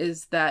point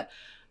is that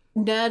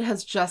Ned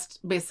has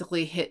just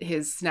basically hit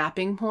his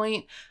snapping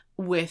point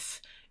with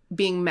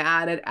being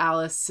mad at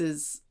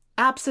Alice's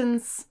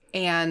absence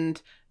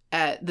and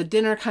at the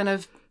dinner kind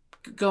of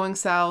going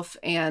south,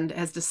 and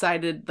has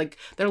decided, like,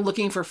 they're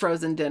looking for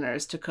frozen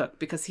dinners to cook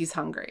because he's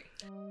hungry.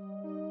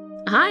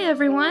 Hi,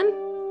 everyone.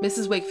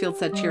 Mrs. Wakefield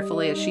said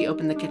cheerfully as she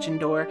opened the kitchen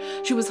door.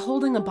 She was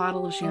holding a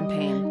bottle of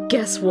champagne.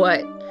 Guess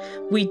what?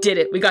 We did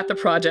it. We got the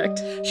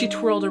project. She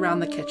twirled around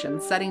the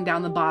kitchen, setting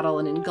down the bottle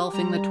and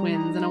engulfing the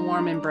twins in a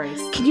warm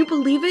embrace. Can you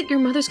believe it? Your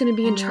mother's going to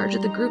be in charge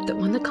of the group that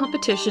won the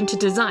competition to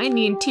design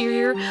the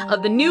interior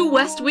of the new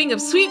West Wing of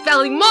Sweet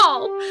Valley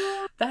Mall.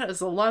 That is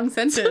a long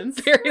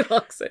sentence. Very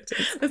long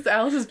sentence. This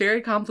Alice's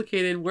very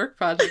complicated work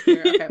project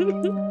here.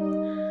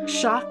 Okay.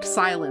 Shocked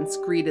silence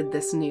greeted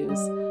this news.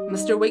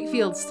 Mr.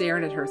 Wakefield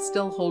stared at her,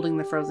 still holding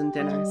the frozen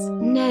dinners.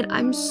 Ned,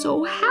 I'm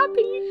so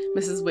happy,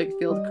 Mrs.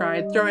 Wakefield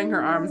cried, throwing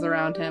her arms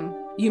around him.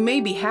 You may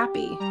be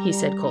happy, he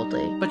said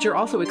coldly. but you're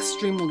also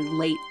extremely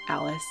late,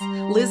 Alice.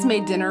 Liz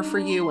made dinner for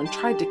you and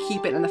tried to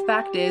keep it, and the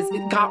fact is,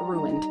 it got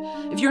ruined.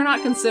 If you're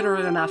not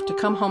considerate enough to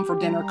come home for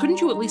dinner,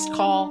 couldn't you at least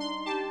call?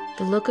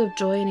 The look of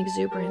joy and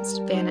exuberance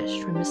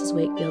vanished from Mrs.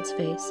 Wakefield's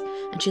face,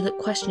 and she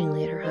looked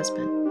questioningly at her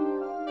husband.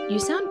 You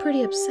sound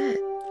pretty upset.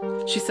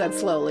 She said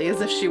slowly,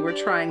 as if she were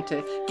trying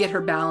to get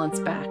her balance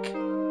back.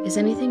 Is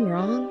anything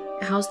wrong?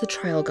 How's the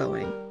trial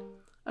going?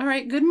 All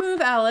right, good move,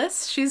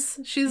 Alice. She's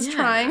Yeah,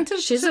 trying to,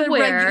 she's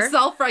aware.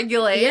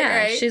 self-regulate,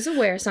 right? She's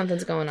aware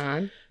something's going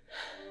on.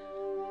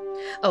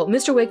 Oh,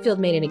 Mr. Wakefield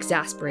made an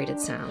exasperated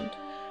sound.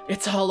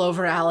 It's all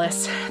over,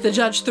 Alice. The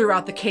judge threw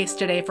out the case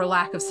today for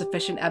lack of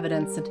sufficient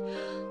evidence and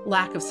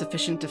lack of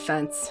sufficient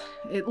defense.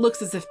 It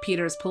looks as if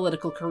Peter's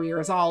political career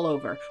is all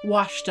over,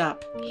 washed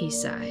up. He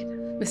sighed.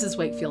 Mrs.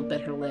 Wakefield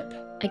bit her lip.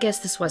 I guess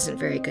this wasn't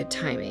very good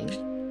timing.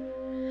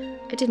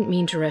 I didn't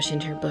mean to rush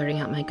into blurting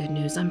out my good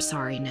news. I'm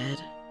sorry, Ned.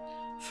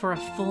 For a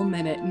full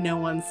minute, no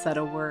one said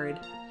a word.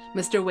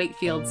 Mr.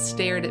 Wakefield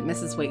stared at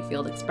Mrs.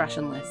 Wakefield,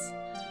 expressionless.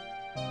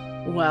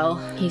 Well,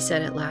 He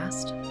said at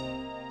last.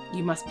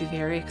 you must be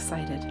very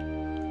excited.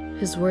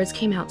 His words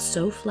came out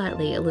so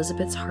flatly,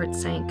 Elizabeth's heart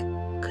sank.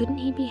 Couldn't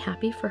he be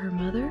happy for her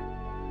mother?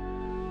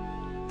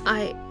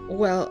 I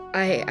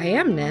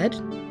am, Ned.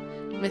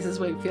 Mrs.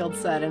 Wakefield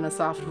said in a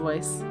soft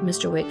voice.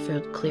 Mr.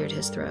 Wakefield cleared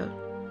his throat.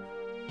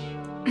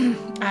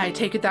 I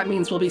take it that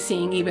means we'll be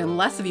seeing even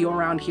less of you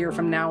around here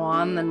from now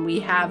on than we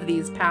have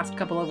these past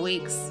couple of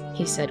weeks.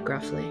 He said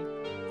gruffly.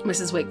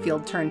 Mrs.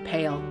 Wakefield turned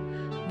pale.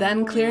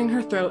 Then, clearing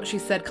her throat, she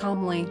said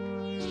calmly,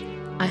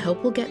 I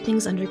hope we'll get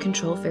things under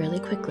control fairly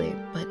quickly,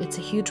 but it's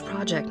a huge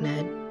project,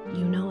 Ned.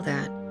 You know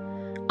that.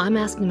 I'm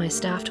asking my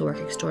staff to work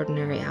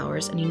extraordinary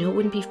hours, and you know it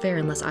wouldn't be fair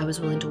unless I was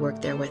willing to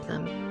work there with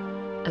them.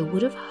 I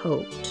would have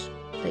hoped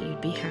that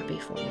you'd be happy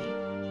for me.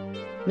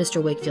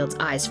 Mr. Wakefield's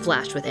eyes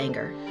flashed with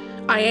anger.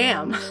 I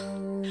am.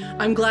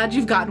 I'm glad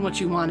you've gotten what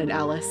you wanted,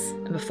 Alice.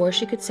 And before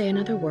she could say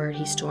another word,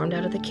 he stormed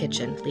out of the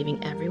kitchen,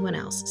 leaving everyone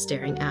else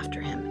staring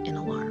after him in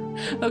alarm.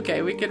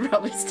 Okay, we could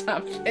probably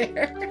stop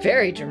there.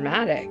 Very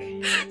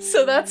dramatic.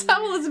 So that's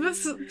how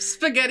Elizabeth's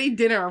spaghetti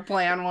dinner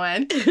plan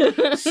went.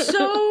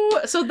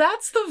 So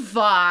that's the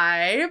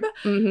vibe.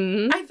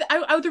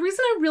 Mm-hmm. The reason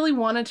I really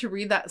wanted to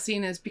read that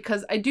scene is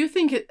because I do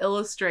think it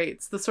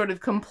illustrates the sort of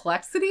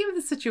complexity of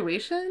the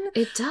situation.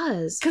 It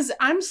does. Because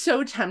I'm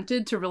so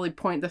tempted to really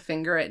point the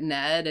finger at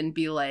Ned and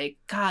be like,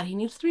 God, he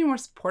needs to be more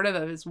supportive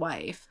of his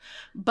wife.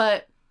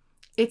 But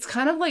it's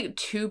kind of like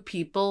two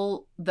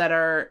people that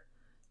are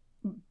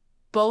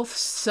both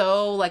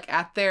so like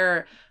at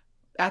their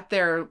at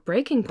their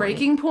breaking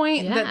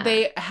point Yeah. that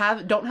they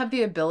don't have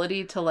the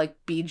ability to like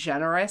be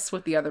generous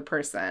with the other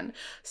person.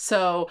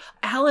 So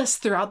Alice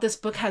throughout this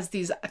book has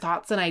these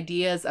thoughts and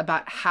ideas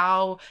about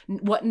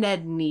what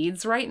Ned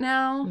needs right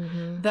now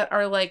that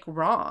are like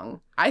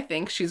wrong. I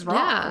think she's wrong.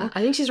 Yeah,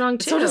 I think she's wrong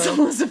too. So does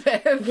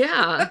Elizabeth.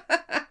 Yeah.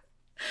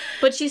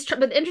 But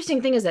but the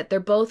interesting thing is that they're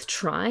both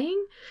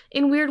trying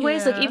in weird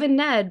ways. Yeah. Like even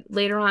Ned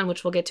later on,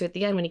 which we'll get to at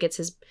the end when he gets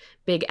his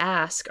big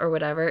ask or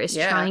whatever, is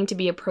trying to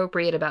be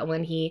appropriate about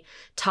when he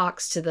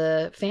talks to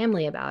the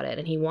family about it.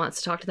 And he wants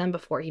to talk to them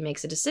before he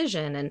makes a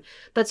decision. And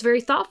that's very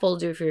thoughtful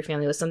to do for your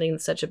family with something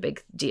that's such a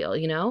big deal,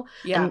 you know?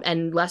 Yeah.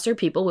 And lesser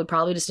people would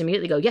probably just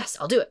immediately go, yes,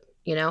 I'll do it,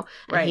 you know?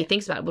 And he Right.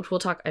 thinks about it, which we'll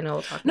talk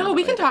about No,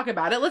 we can later. talk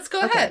about it. Let's go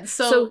Okay. ahead.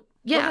 So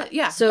yeah.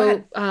 yeah. So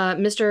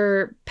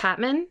Mr.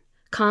 Patman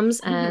comes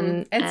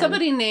and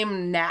somebody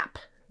named Nap,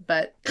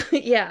 but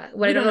yeah,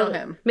 what we I don't don't know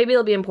him. Maybe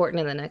it'll be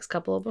important in the next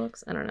couple of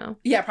books. I don't know.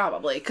 Yeah,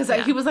 probably because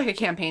Yeah. he was like a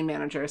campaign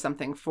manager or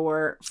something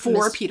for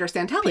Peter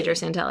Santelli. Peter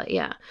Santelli,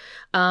 yeah.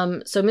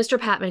 So Mr.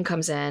 Patman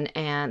comes in,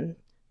 and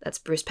that's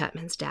Bruce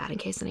Patman's dad, in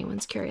case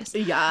anyone's curious.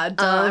 Yeah,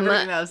 duh,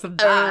 everybody knows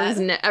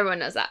that. Everyone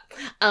knows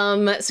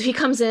that. So he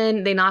comes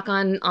in, they knock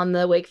on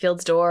the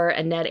Wakefield's door,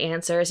 and Ned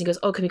answers. He goes,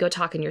 "Oh, can we go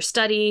talk in your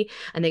study?"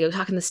 And they go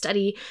talk in the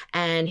study,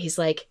 and he's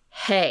like,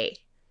 "Hey,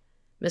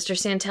 Mr.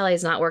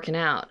 Santelli's not working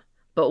out,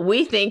 but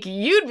we think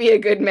you'd be a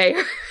good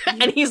mayor."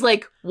 And he's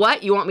like,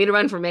 "What? You want me to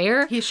run for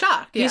mayor?" He's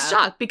shocked. Yeah. He's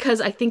shocked because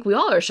I think we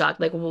all are shocked.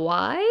 Like,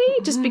 why?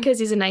 Just because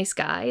he's a nice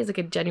guy, he's like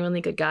a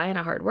genuinely good guy and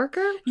a hard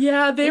worker.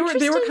 Yeah, they were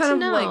Interesting kind of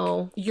to know.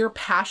 like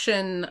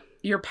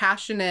your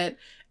passionate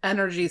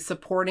energy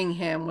supporting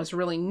him was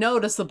really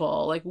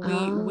noticeable. Like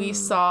we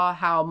saw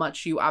how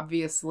much you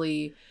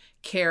obviously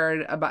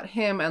cared about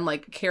him and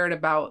like cared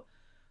about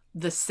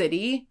the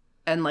city,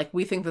 and like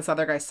we think this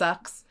other guy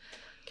sucks.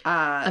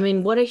 I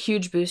mean, what a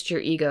huge boost to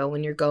your ego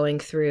when you're going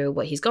through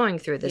what he's going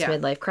through, this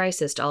midlife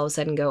crisis, to all of a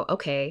sudden go,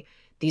 okay,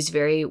 these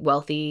very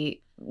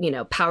wealthy,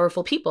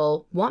 powerful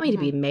people want me to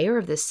be mayor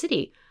of this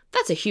city.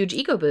 That's a huge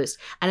ego boost.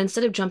 And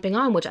instead of jumping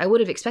on, which I would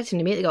have expected him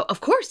to immediately go,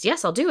 of course,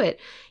 yes, I'll do it.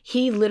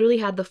 He literally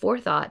had the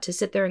forethought to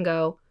sit there and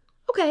go,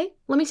 okay,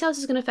 let me see how this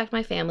is going to affect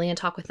my family and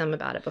talk with them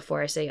about it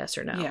before I say yes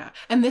or no. Yeah.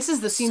 And this is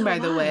the scene, So by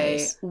the way,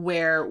 wise.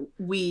 where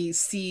we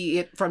see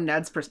it from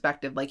Ned's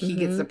perspective. Like, he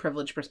gets the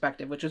privileged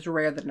perspective, which is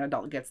rare that an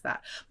adult gets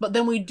that. But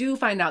then we do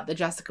find out that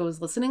Jessica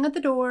was listening at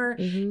the door.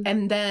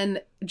 And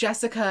then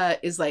Jessica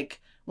is like,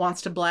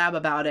 wants to blab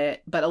about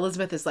it. But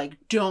Elizabeth is like,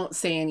 don't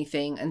say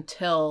anything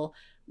until,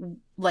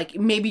 like,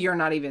 maybe you're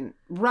not even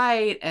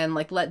right. And,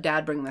 like, let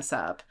Dad bring this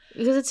up.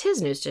 Because it's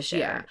his news to share.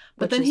 Yeah.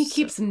 But then he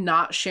keeps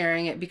not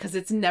sharing it because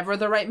it's never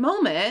the right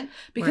moment.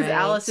 Because Right.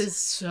 Alice is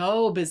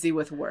so busy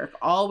with work,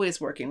 always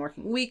working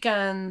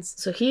weekends.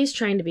 So he's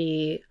trying to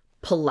be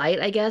polite,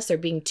 I guess. They're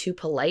being too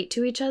polite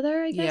to each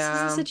other, I guess,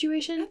 Yeah. is the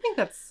situation.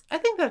 I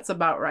think that's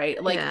about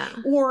right. Like, Yeah.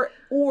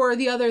 or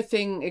the other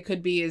thing it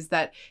could be is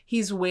that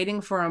he's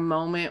waiting for a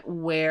moment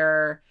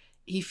where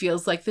he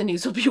feels like the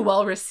news will be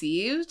well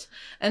received,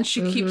 and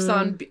she keeps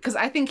on, because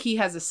I think he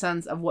has a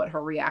sense of what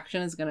her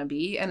reaction is going to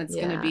be, and it's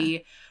going to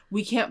be,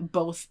 we can't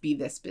both be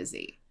this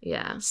busy.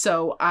 Yeah.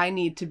 So I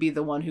need to be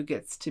the one who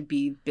gets to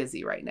be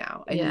busy right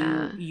now,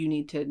 and you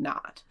need to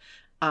not.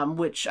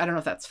 Which I don't know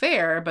if that's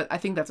fair, but I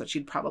think that's what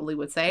she probably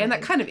would say, and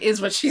that kind of is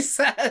what she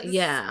says.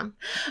 Yeah,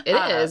 it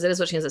is. It is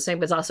what she ends up saying,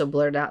 but it's also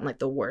blurred out in like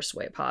the worst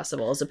way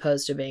possible, as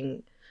opposed to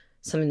being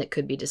something that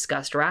could be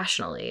discussed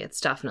rationally.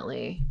 It's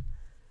definitely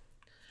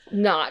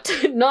not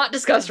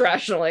discussed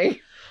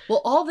rationally.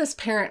 Well, all this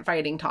parent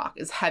fighting talk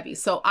is heavy,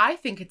 so I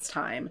think it's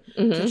time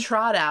to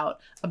trot out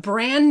a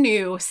brand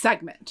new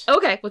segment.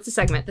 Okay, what's the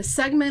segment? The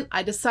segment,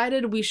 I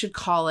decided we should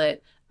call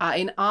it,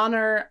 in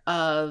honor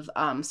of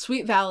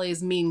Sweet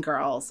Valley's Mean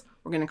Girls,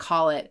 we're going to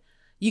call it,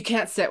 You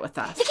Can't Sit With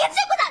Us. You can't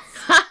sit with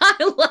us!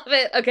 I love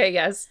it. Okay,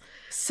 yes.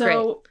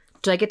 So,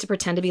 Do I get to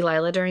pretend to be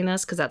Lila during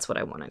this? Because that's what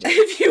I want to do.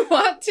 if you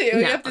want to,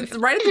 you No, have to, it's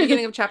right at the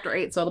beginning of chapter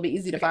 8, so it'll be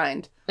easy to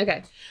find.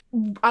 Okay.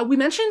 We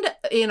mentioned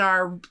in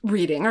our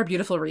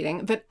beautiful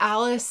reading, that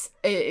Alice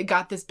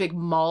got this big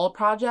mall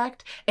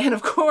project. And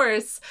of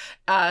course,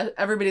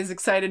 everybody's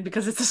excited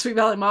because it's the Sweet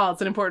Valley Mall.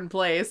 It's an important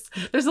place.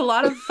 There's a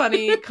lot of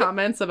funny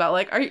comments about,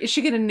 like, is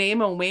she going to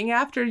name a wing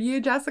after you,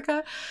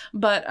 Jessica?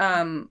 But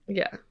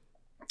Yeah.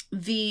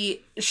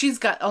 she's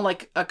got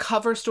a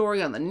cover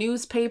story on the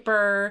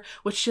newspaper,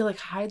 which she like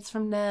hides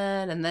from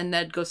Ned, and then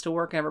Ned goes to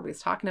work and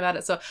everybody's talking about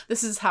it. So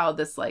this is how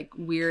this like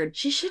weird,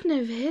 She shouldn't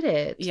have hit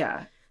it.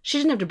 yeah. She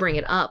didn't have to bring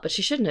it up, but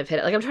she shouldn't have hit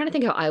it. Like, I'm trying to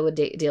think how I would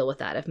deal with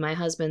that. If my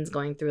husband's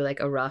going through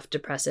like a rough,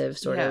 depressive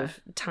sort of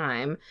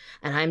time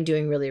and I'm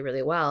doing really,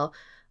 really well,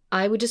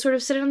 I would just sort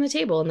of sit it on the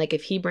table. And like,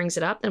 if he brings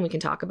it up, then we can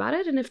talk about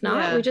it. And if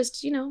not, we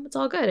just, it's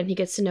all good. And he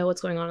gets to know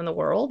what's going on in the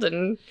world.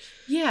 And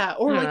Yeah,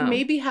 or I don't like know.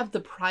 maybe have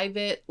the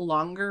private,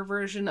 longer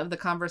version of the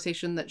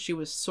conversation that she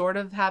was sort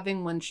of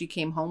having when she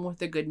came home with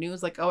the good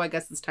news. Like, oh, I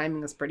guess this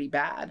timing is pretty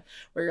bad.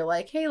 Where you're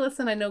like, hey,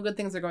 listen, I know good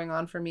things are going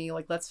on for me.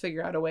 Like, let's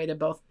figure out a way to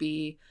both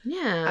be,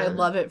 yeah. I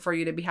love it for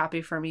you to be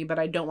happy for me, but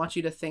I don't want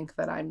you to think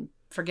that I'm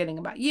forgetting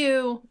about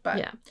you. But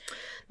Yeah.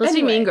 Let's be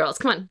Anyway. mean girls.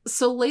 Come on.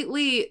 So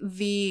lately,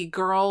 the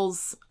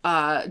girls,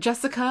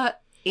 Jessica,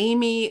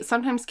 Amy,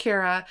 sometimes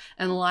Kara,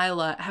 and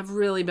Lila have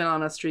really been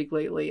on a streak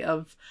lately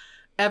of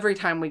every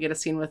time we get a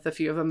scene with a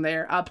few of them,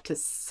 they're up to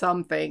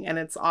something, and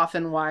it's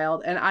often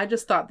wild. And I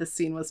just thought this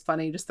scene was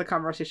funny, just the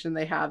conversation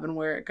they have and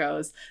where it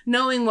goes,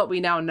 knowing what we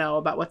now know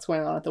about what's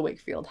going on at the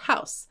Wakefield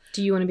house.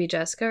 Do you want to be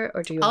Jessica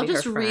or do you I'll want to be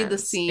just her read the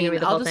friends? You gonna scene.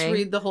 read the I'll whole just thing?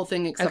 read the whole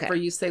thing except Okay. for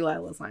you say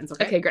Lila's lines,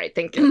 okay? Okay, great.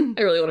 Thank you.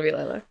 I really want to be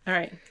Lila. All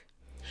right.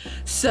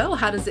 So,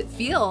 how does it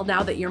feel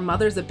now that your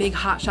mother's a big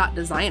hotshot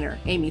designer?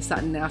 Amy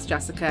Sutton asked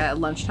Jessica at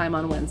lunchtime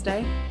on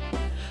Wednesday.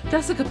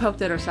 Jessica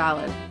poked at her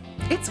salad.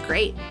 It's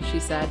great, she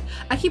said.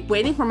 I keep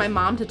waiting for my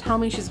mom to tell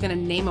me she's going to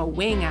name a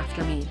wing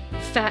after me,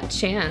 Fat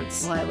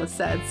chance. Lila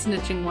said,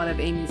 snitching one of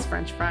Amy's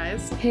french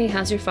fries. Hey,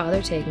 how's your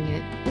father taking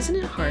it? Isn't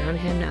it hard on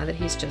him now that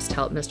he's just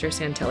helped Mr.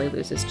 Santelli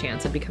lose his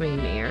chance of becoming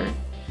mayor?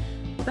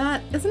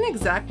 That isn't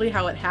exactly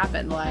how it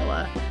happened,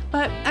 Lila,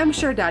 but I'm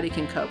sure Daddy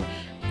can cope.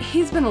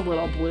 He's been a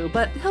little blue,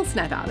 but he'll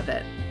snap out of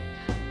it.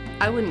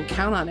 I wouldn't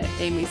count on it,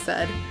 Amy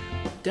said.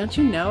 Don't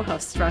you know how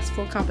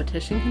stressful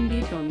competition can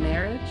be to a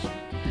marriage?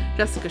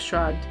 Jessica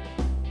shrugged.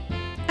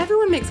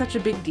 Everyone makes such a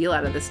big deal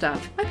out of this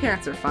stuff. My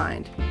parents are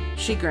fine.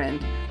 She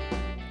grinned.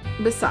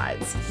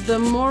 Besides, the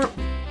more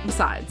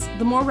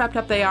wrapped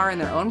up they are in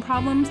their own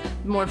problems,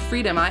 the more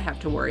freedom I have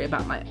to worry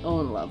about my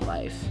own love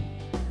life.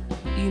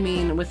 You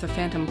mean with the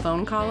phantom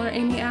phone caller?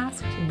 Amy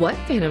asked. What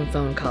phantom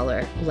phone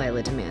caller?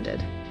 Lila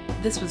demanded.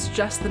 This was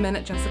just the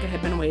minute Jessica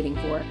had been waiting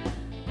for.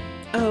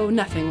 Oh,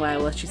 nothing,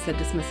 Lila, she said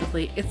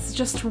dismissively. It's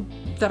just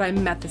that I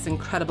met this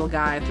incredible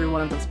guy through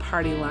one of those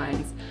party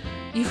lines.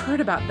 You've heard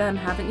about them,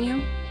 haven't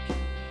you?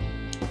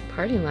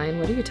 Party line?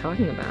 What are you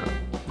talking about?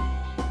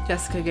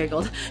 Jessica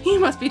giggled. You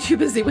must be too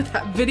busy with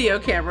that video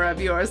camera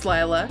of yours,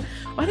 Lila.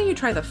 Why don't you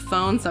try the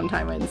phone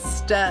sometime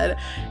instead?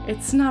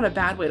 It's not a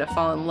bad way to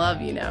fall in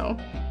love, you know.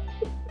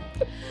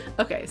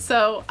 Okay,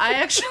 so I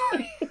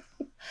actually...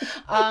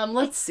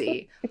 let's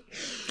see.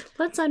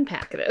 Let's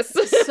unpack this.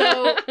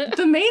 So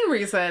the main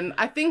reason,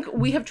 I think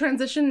we have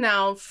transitioned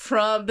now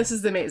from, this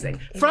is amazing,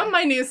 from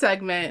my new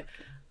segment,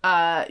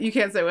 You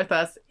Can't Stay With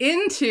Us,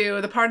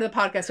 into the part of the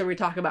podcast where we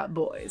talk about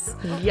boys.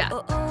 Yeah.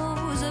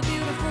 Oh, the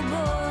beautiful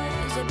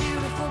boys, the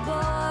beautiful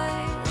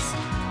boys.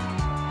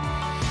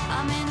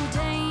 I'm in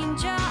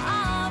danger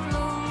of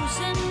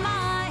losing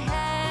my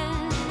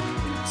head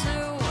to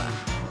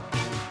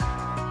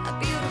a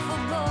beautiful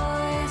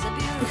boys, a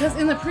beautiful. Because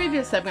in the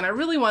previous segment, I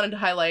really wanted to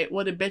highlight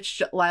what a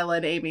bitch Lila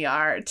and Amy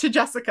are to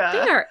Jessica.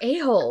 They are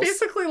a-holes.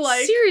 Basically,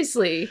 like,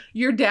 Seriously.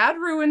 your dad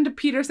ruined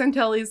Peter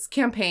Santelli's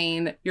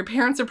campaign. Your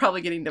parents are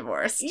probably getting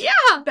divorced. Yeah.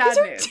 Bad These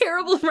are news.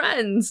 terrible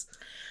friends.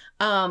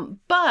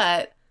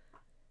 But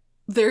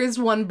there is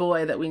one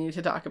boy that we need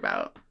to talk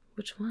about.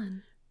 Which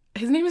one?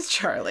 His name is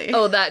Charlie.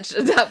 Oh,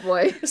 that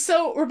boy.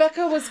 So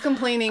Rebecca was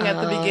complaining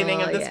at the beginning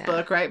of this yeah.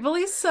 book,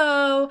 rightfully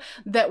so,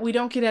 that we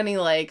don't get any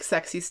like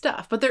sexy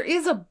stuff. But there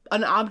is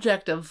an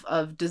object of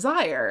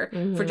desire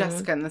for Mhm.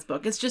 Jessica in this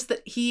book. It's just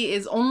that he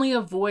is only a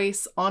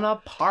voice on a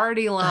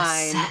party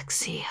line.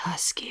 sexy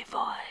husky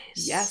voice.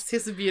 Yes, he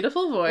has a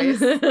beautiful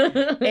voice.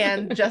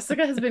 And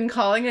Jessica has been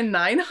calling a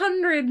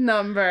 900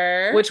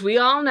 number. Which we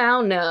all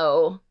now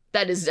know.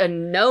 That is a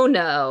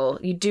no-no.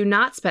 You do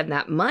not spend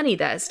that money.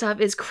 That stuff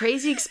is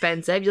crazy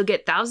expensive. You'll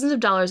get thousands of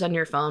dollars on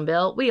your phone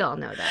bill. We all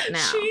know that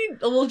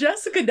now.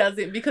 Jessica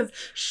doesn't because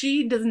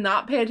she does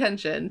not pay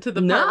attention to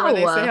the part where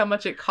they No. say how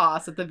much it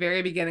costs at the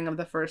very beginning of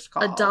the first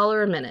call.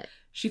 $1 a minute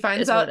She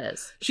finds is out what it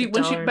is.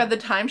 by the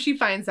time she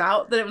finds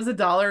out that it was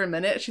 $1 a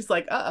minute, she's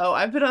like, "Uh-oh,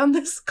 I've been on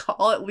this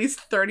call at least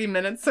 30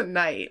 minutes a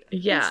night."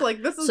 Yeah. It's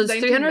like this is So it's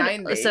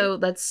 1990. $300. So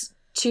that's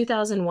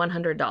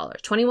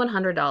 $2,100.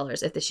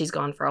 $2,100 if she's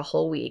gone for a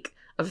whole week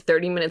of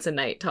 30 minutes a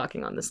night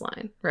talking on this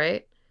line,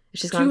 right? If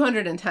she's gone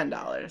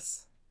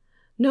 $210.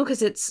 No,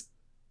 because it's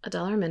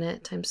 $1 a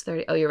minute times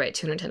 30. Oh, you're right,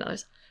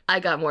 $210. I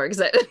got more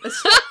excited.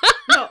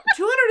 No,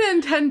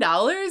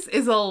 $210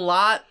 is a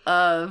lot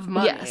of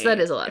money. Yes, that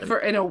is a lot of for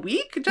in a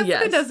week. Jessica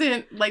Yes.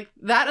 doesn't like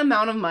that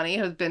amount of money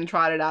has been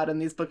trotted out in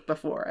these books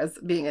before as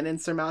being an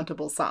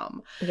insurmountable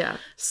sum. Yeah.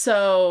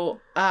 So,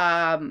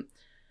 but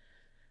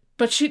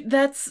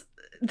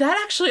that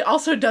actually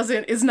also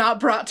is not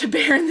brought to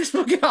bear in this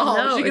book at all.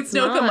 No, She gets it's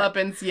no not.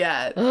 comeuppance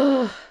yet.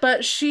 Ugh.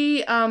 But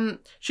she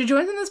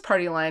joins in this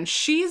party line.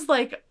 She's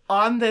like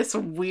on this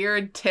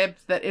weird tip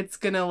that it's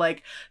gonna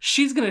like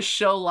she's gonna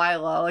show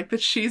Lila like that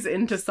she's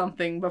into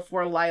something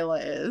before Lila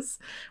is,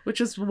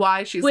 which is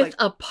why she's With like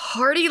a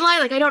party line?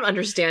 Like, I don't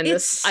understand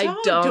this. It's I so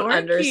don't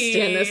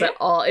understand this dorky. at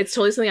all. It's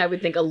totally something I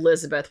would think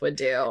Elizabeth would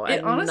do. it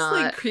and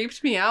honestly not...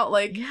 creeped me out.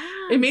 Like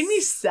it made me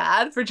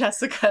sad for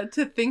Jessica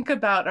to think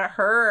about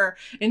her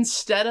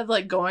instead of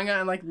like going out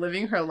and like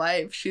living her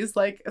life. She's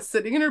like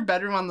sitting in her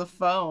bedroom on the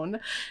phone.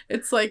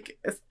 It's like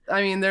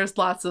I mean, there's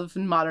lots of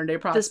modern day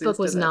proxies. This book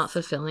was to this. not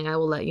fulfilling, I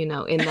will let you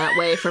know, in that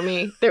way for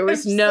me. There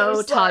was I'm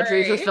no so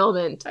tawdry sorry.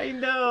 fulfillment. I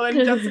know, and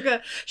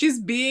Jessica, she's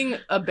being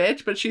a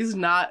bitch, but she's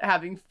not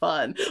having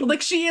fun.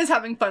 Like, she is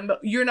having fun, but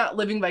you're not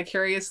living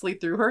vicariously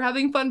through her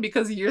having fun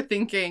because you're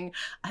thinking,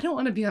 I don't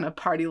want to be on a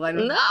party line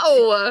with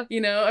No!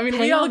 You know, I mean,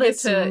 Paying we all get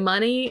this to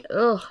money.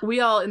 Ugh. we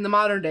all in the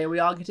modern day we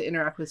all get to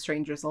interact with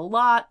strangers a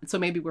lot, so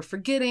maybe we're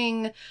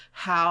forgetting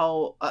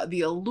how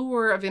the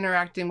allure of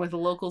interacting with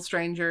local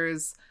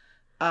strangers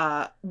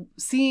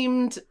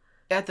seemed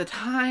at the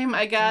time,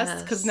 I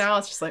guess, because Yes. now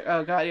it's just like,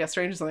 oh god, yeah,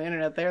 strangers on the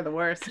internet, they're the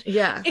worst.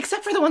 Yeah.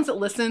 Except for the ones that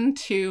listen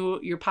to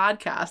your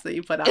podcast that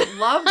you put out.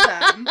 Love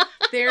them.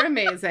 They're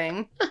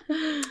amazing.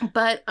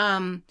 But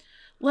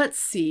let's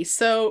see.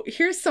 So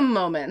here's some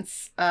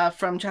moments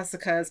from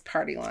Jessica's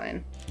party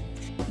line.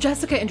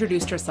 Jessica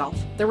introduced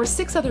herself. There were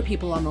 6 other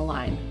people on the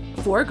line.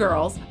 4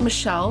 girls,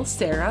 Michelle,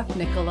 Sarah,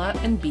 Nicola,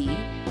 and Bea,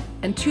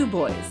 and 2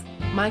 boys,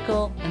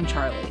 Michael and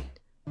Charlie.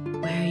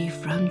 Where are you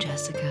from,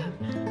 Jessica?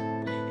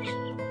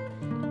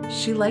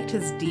 She liked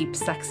his deep,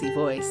 sexy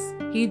voice.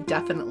 He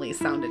definitely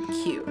sounded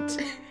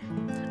cute.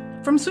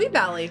 From Sweet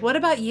Valley, what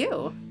about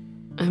you?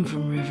 I'm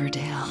from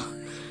Riverdale.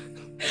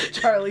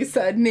 Charlie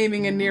said,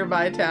 naming a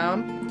nearby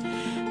town.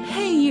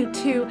 Hey, you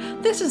two,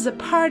 this is a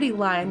party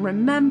line,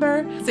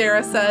 remember?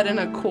 Sarah said in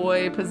a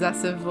coy,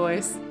 possessive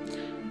voice.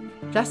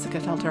 Jessica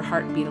felt her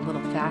heart beat a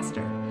little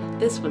faster.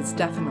 This was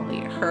definitely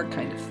her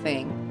kind of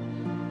thing.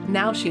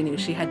 Now she knew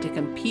she had to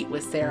compete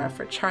with Sarah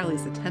for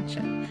Charlie's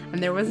attention,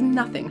 and there was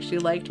nothing she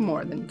liked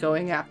more than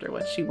going after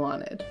what she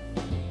wanted.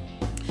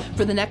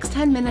 For the next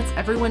 10 minutes,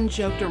 everyone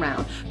joked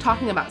around,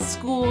 talking about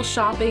school,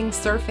 shopping,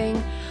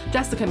 surfing.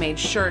 Jessica made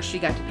sure she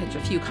got to pitch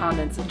a few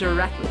comments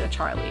directly to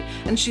Charlie,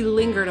 and she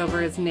lingered over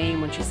his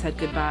name when she said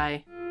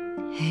goodbye.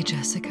 Hey,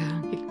 Jessica.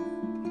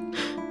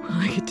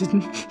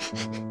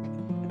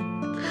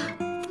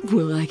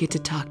 Will I get to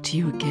talk to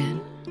you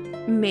again?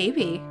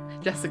 Maybe,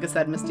 Jessica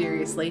said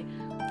mysteriously.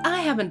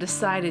 I haven't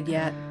decided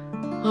yet.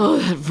 Oh,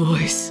 that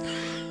voice.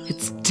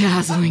 It's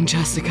dazzling,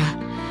 Jessica.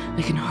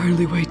 I can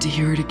hardly wait to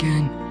hear it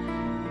again.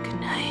 Good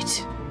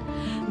night.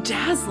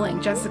 Dazzling,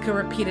 Jessica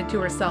repeated to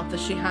herself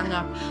as she hung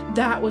up.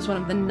 That was one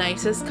of the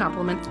nicest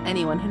compliments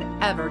anyone had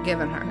ever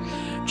given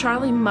her.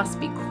 Charlie must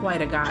be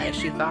quite a guy,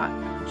 she thought.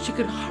 She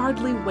could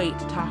hardly wait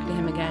to talk to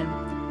him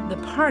again. The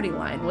party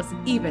line was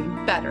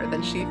even better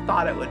than she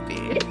thought it would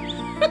be.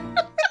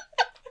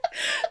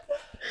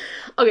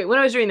 Okay, when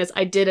I was reading this,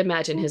 I did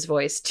imagine his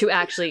voice to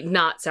actually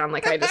not sound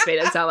like I just made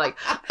it sound like.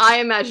 I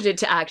imagined it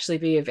to actually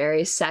be a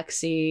very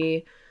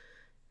sexy,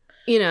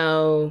 you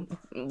know,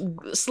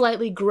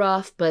 slightly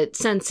gruff but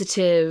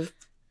sensitive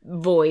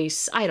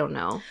voice. I don't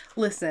know.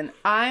 Listen,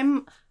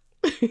 I'm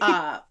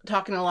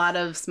talking a lot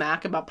of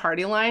smack about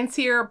party lines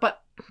here,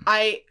 but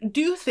I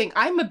do think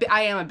I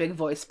am a big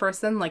voice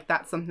person. Like,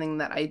 that's something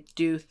that I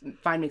do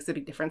find makes a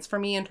big difference for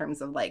me in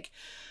terms of like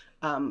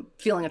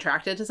feeling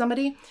attracted to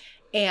somebody.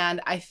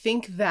 And I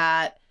think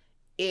that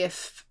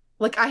if,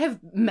 like, I have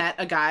met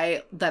a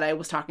guy that I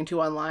was talking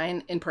to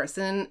online in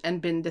person and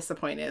been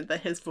disappointed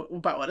that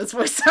about what his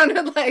voice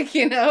sounded like,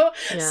 you know?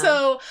 Yeah.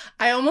 So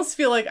I almost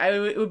feel like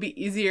it would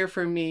be easier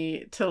for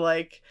me to,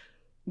 like,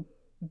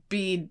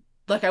 be,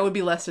 like, I would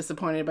be less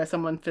disappointed by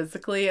someone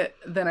physically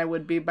than I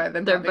would be by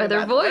them having By a their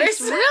bad voice,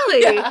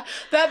 really? Yeah.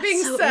 That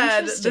being So said,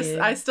 interesting.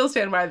 I still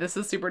stand by this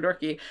is super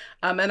dorky.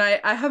 And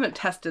I haven't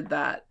tested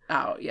that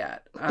out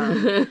yet.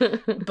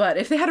 But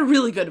if they had a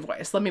really good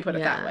voice, let me put it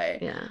that way.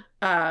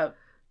 Yeah.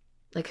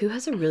 Like, who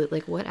has a really,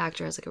 like, what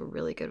actor has, like, a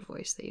really good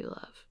voice that you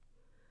love?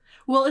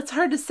 Well, it's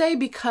hard to say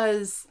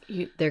because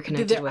They're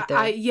connected with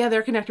their...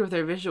 they're connected with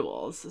their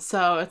visuals.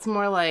 So it's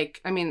more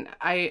like, I mean,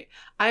 I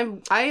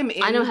am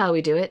in... I know how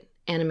we do it.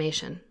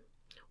 Animation.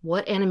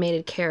 What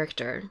animated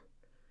character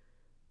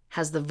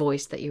has the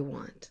voice that you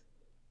want?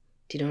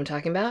 Do you know what I'm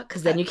talking about?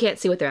 Because then you can't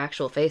see what their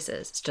actual face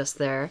is. It's just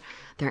their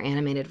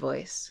animated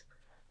voice.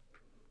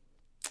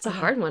 It's a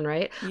hard one,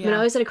 right? I mean, I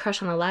always had a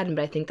crush on Aladdin,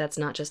 but I think that's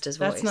not just his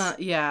voice. That's not,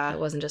 yeah. It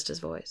wasn't just his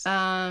voice.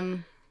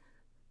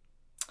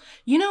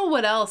 You know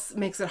what else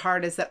makes it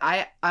hard is that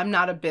I'm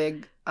not a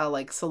big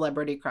like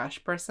celebrity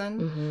crush person.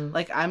 Mm-hmm.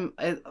 Like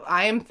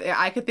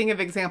I could think of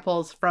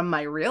examples from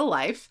my real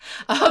life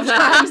of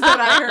times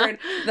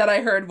that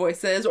I heard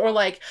voices, or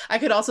like I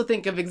could also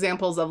think of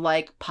examples of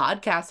like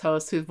podcast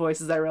hosts whose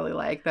voices I really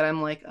like that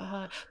I'm like,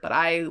 but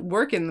I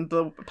work in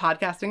the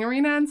podcasting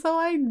arena, and so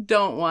I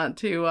don't want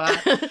to.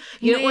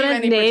 You don't want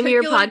to name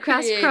your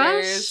podcast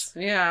crush?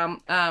 Yeah.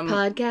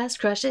 Podcast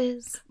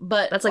crushes.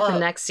 But That's like the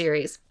next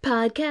series.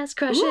 Podcast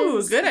crushes.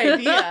 Ooh, good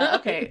idea.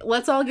 Okay,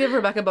 let's all give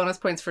Rebecca bonus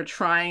points for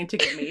trying to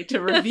get me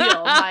to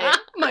reveal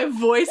my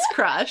voice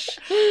crush.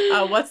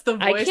 What's the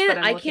voice that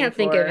I'm I looking can't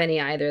think for? of any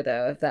either,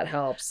 though, if that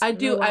helps. I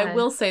do. Why? I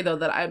will say though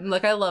that I'm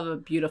like I love a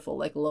beautiful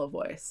like low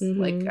voice.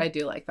 Mm-hmm. Like I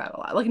do like that a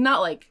lot. Like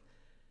not like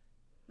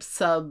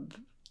sub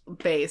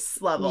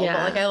bass level, Yeah.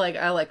 but like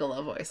I like a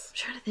low voice. I'm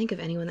trying to think of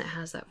anyone that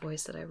has that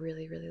voice that I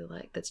really, really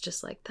like. That's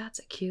just like, that's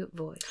a cute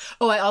voice.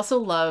 Oh, I also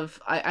love.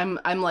 I'm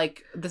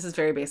like, this is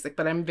very basic,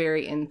 but I'm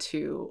very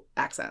into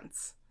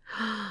accents.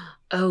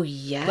 Oh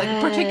yeah.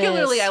 Like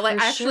particularly, I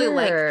actually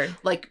sure.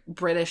 like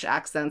British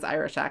accents,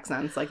 Irish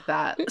accents, like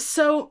that.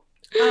 So,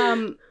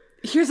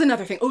 here's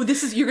another thing. Oh,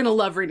 you're gonna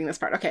love reading this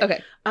part. Okay.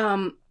 Okay.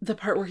 The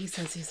part where he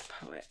says he's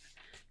a poet.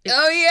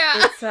 Oh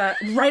yeah. It's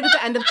right at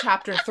the end of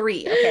chapter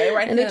 3. Okay,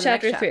 right at And the then end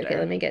chapter of the 3. next Okay,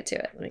 chapter. let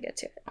me get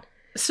to it.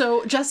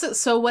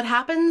 So what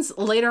happens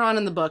later on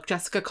in the book,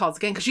 Jessica calls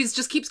again because she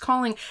just keeps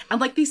calling, and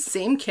like these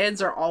same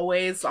kids are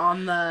always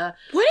on the.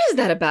 What is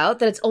that about?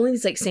 That it's only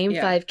these like same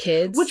Yeah. 5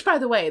 kids? Which, by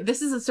the way,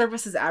 this is a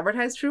service that's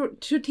advertised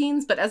to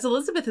teens, but as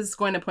Elizabeth is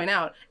going to point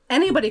out,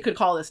 anybody could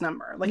call this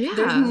number. Like, Yeah.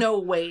 there's no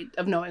way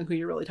of knowing who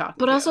you're really talking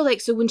But to. also, like,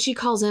 so when she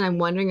calls in, I'm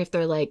wondering if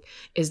they're like,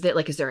 is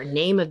there a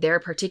name of their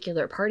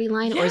particular party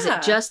line? Or is Yeah.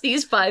 it just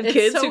these 5 It's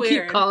kids so who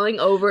weird. keep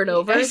calling over and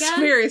over It's again?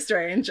 very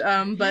strange.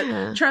 But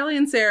Yeah. Charlie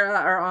and Sarah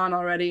are on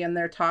already, and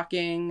they're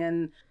talking,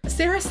 and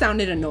Sarah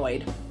sounded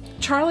annoyed.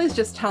 Charlie's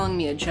just telling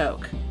me a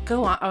joke.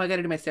 Go on. Oh, I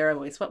gotta do my Sarah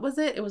voice. What was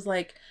it? It was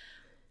like,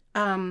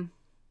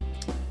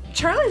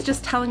 Charlie's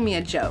just telling me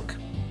a joke.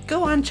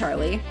 Go on,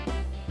 Charlie.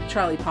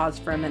 Charlie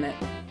paused for a minute.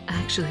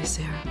 Actually,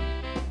 Sarah,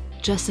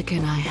 Jessica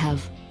and I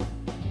have,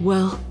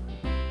 well,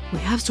 we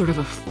have sort of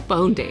a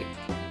phone date,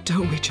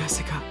 don't we,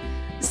 Jessica?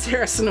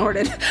 Sarah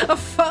snorted. A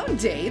phone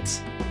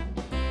date?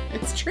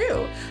 It's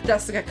true.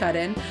 Jessica cut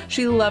in.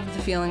 She loved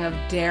the feeling of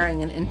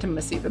daring and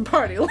intimacy the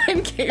party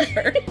line gave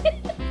her.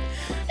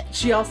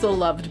 She also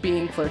loved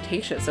being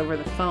flirtatious over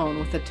the phone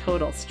with a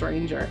total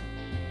stranger.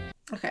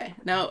 Okay,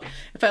 now,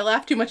 if I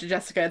laugh too much at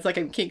Jessica, it's like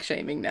I'm kink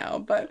shaming now,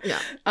 but... Yeah.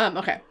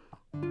 Okay.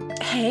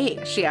 Hey,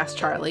 she asked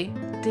Charlie,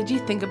 did you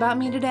think about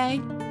me today?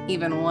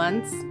 Even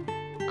once?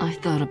 I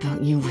thought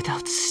about you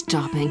without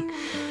stopping.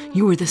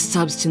 You were the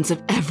substance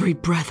of every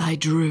breath I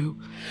drew.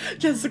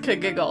 Jessica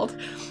giggled.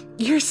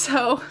 You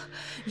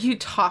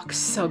talk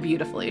so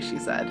beautifully, she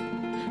said.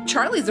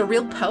 Charlie's a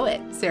real poet,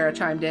 Sarah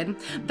chimed in.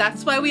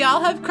 That's why we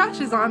all have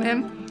crushes on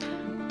him.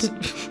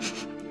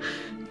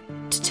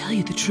 To tell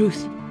you the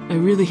truth, I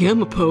really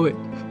am a poet.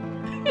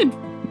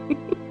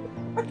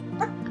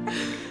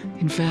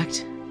 In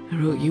fact, I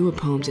wrote you a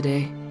poem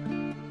today.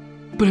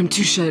 But I'm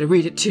too shy to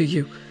read it to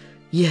you.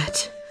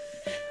 Yet.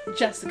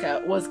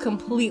 Jessica was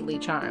completely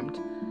charmed.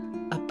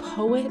 A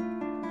poet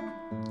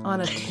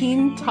on a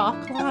teen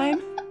talk line?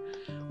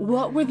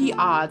 What were the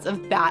odds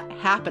of that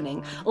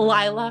happening?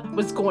 Lila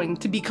was going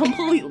to be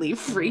completely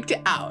freaked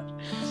out.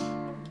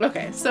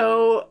 Okay,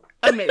 so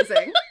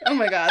amazing. Oh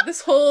my god,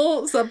 this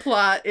whole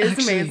subplot is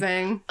Actually,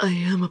 amazing. I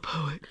am a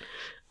poet.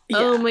 Yeah.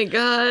 Oh my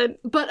god.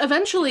 But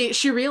eventually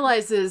she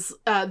realizes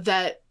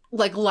that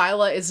like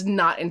Lila is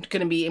not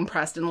going to be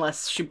impressed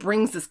unless she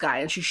brings this guy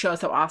and she shows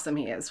how awesome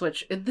he is,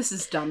 which this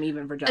is dumb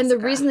even for Jessica. And the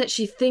reason that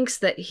she thinks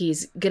that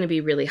he's going to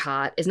be really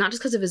hot is not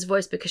just because of his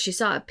voice, because she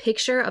saw a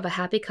picture of a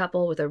happy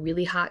couple with a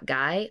really hot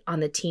guy on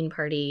the teen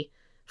party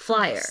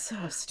flyer.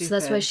 So stupid. So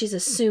that's why she's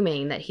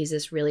assuming that he's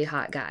this really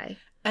hot guy.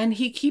 And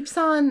he keeps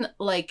on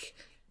like,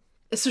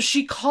 so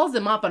she calls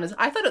him up on his,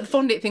 I thought the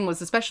phone date thing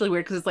was especially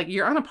weird because it's like,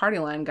 you're on a party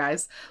line,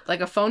 guys. Like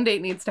a phone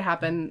date needs to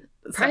happen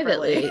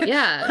Privately, separately.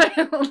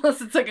 yeah.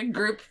 Unless it's like a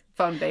group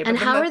phone date. And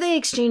But how then are they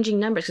exchanging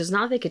numbers? Because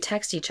not they could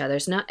text each other.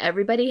 So not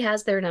everybody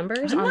has their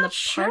numbers I'm on not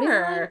the party line?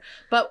 sure.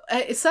 But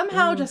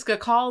somehow Jessica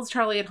calls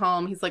Charlie at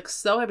home. He's like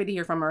so happy to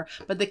hear from her,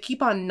 but they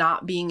keep on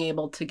not being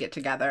able to get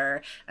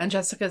together. And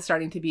Jessica's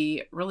starting to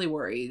be really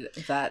worried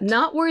that...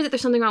 Not worried that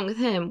there's something wrong with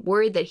him,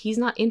 worried that he's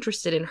not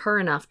interested in her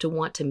enough to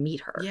want to meet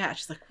her. Yeah,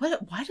 she's like,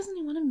 what? Why doesn't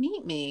he want to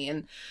meet me?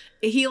 And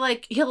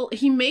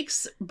he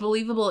makes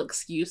believable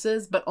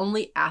excuses, but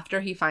only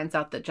after he finds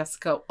out that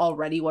Jessica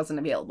already wasn't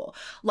available.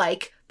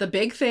 Like the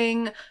big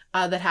thing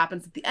that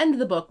happens at the end of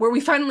the book, where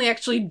we finally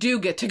actually do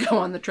get to go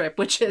on the trip,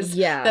 which is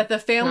that the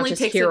family not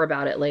just takes hear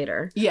about it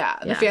later. Yeah,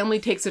 the family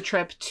takes a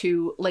trip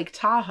to Lake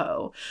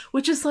Tahoe,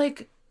 which is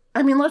like,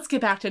 I mean, let's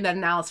get back to Ned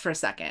and Alice for a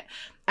second.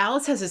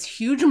 Alice has this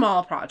huge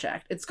mall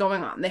project. It's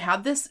going on. They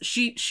have this.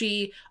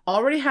 She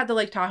already had the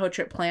Lake Tahoe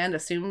trip planned.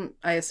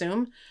 I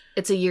assume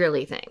It's a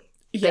yearly thing.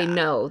 Yeah. They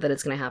know that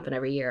it's going to happen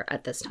every year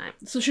at this time.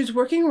 So she's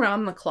working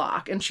around the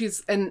clock,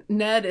 and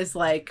Ned is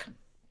like,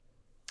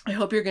 I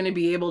hope you're going to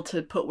be able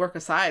to put work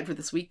aside for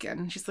this weekend.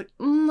 And she's like,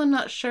 I'm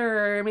not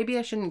sure. Maybe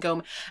I shouldn't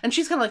go. And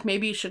she's kind of like,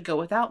 maybe you should go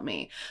without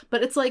me.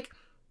 But it's like,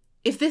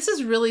 if this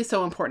is really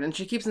so important, and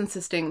she keeps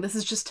insisting, this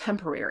is just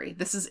temporary.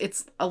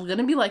 It's going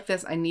to be like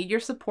this. I need your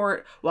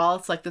support while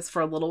it's like this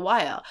for a little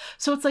while.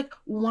 So it's like,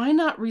 why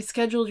not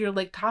reschedule your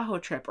Lake Tahoe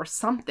trip or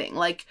something?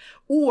 Like,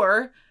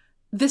 or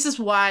this is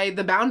why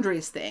the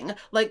boundaries thing,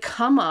 like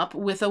come up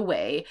with a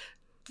way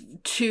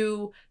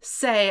to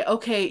say,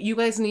 okay, you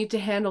guys need to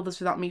handle this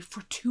without me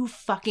for 2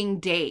 fucking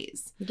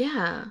days.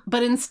 Yeah.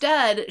 But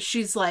instead,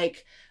 she's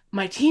like,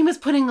 my team is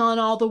putting on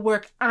all the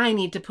work. I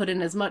need to put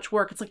in as much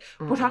work. It's like,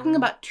 we're talking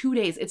about 2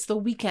 days. It's the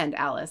weekend,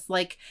 Alice.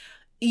 Like,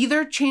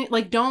 either change,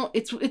 like, don't,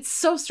 it's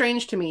so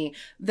strange to me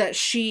that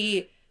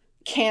she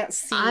can't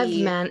see.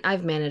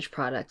 I've managed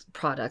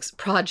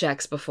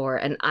projects before,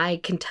 and I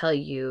can tell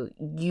you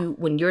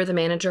when you're the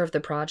manager of the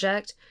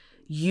project,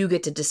 you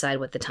get to decide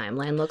what the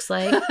timeline looks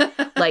like.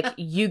 Like,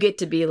 you get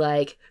to be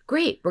like,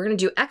 great, we're going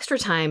to do extra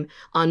time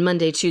on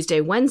Monday, Tuesday,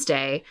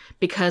 Wednesday,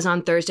 because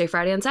on Thursday,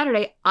 Friday, and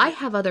Saturday, I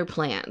have other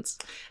plans.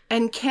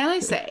 And can I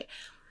say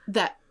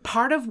that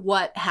part of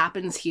what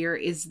happens here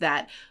is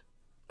that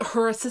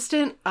her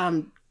assistant,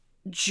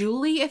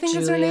 Julie, I think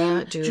is her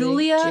name.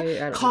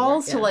 Julia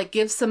calls to like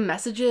give some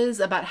messages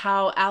about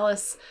how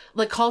Alice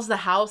like calls the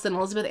house and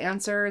Elizabeth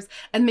answers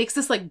and makes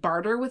this like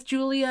barter with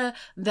Julia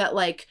that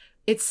like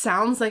it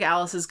sounds like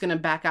Alice is going to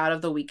back out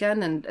of the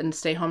weekend and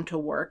stay home to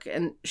work.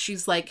 And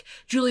she's like,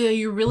 Julia,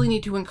 you really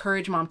need to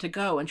encourage Mom to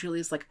go. And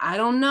Julia's like, I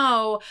don't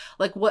know.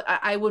 Like, what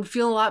I would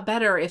feel a lot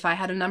better if I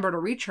had a number to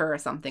reach her or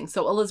something.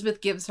 So Elizabeth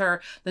gives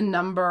her the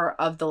number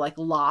of the like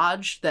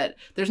lodge that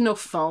there's no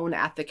phone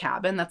at the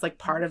cabin. That's like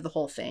part of the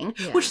whole thing,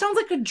 which sounds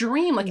like a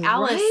dream. Like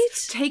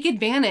Alice, take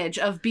advantage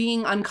of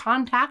being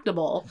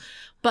uncontactable.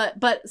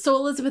 But so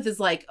Elizabeth is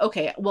like,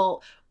 okay,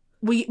 well,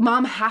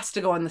 Mom has to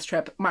go on this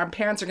trip. My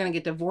parents are going to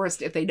get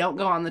divorced if they don't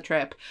go on the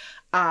trip.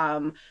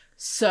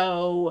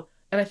 So,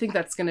 and I think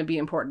that's going to be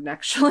important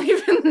actually in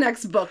the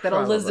next book, that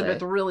Probably.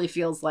 Elizabeth really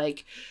feels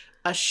like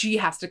she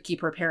has to keep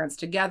her parents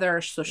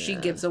together. So she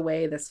gives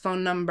away this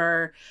phone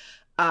number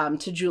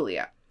to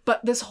Julia.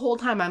 But this whole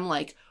time I'm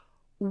like,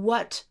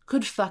 what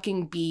could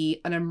fucking be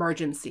an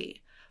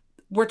emergency?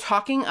 We're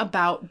talking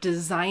about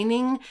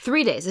designing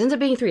 3 days. It ends up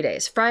being 3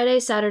 days. Friday,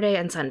 Saturday,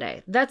 and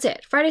Sunday. That's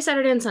it. Friday,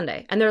 Saturday, and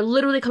Sunday. And they're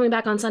literally coming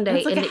back on Sunday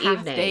it's like in a the half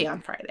evening. day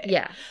on Friday.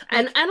 Yeah.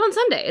 And on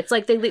Sunday. It's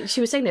like she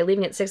was saying they're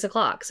leaving at 6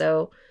 o'clock.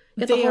 So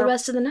get the whole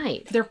rest of the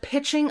night. They're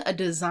pitching a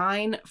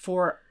design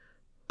for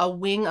a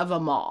wing of a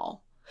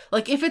mall.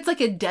 Like, if it's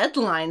like a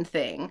deadline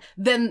thing,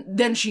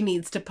 then she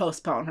needs to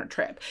postpone her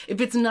trip.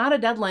 If it's not a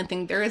deadline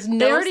thing, there is no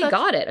They already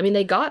got it. I mean,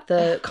 they got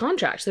the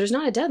contract, so there's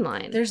not a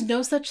deadline. There's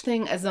no such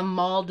thing as a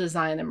mall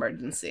design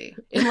emergency.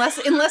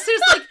 Unless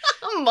there's like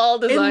a mall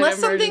design unless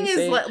emergency.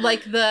 something is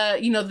like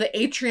the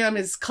atrium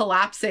is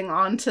collapsing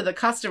onto the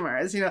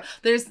customers,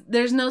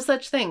 there's no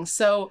such thing.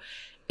 So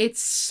it's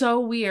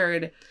so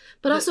weird.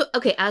 But also,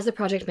 okay, as a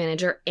project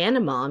manager and a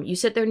mom, you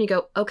sit there and you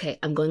go, okay,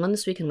 I'm going on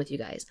this weekend with you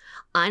guys.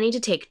 I need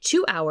to take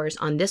 2 hours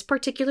on this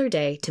particular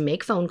day to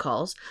make phone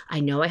calls. I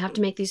know I have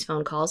to make these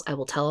phone calls. I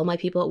will tell all my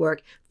people at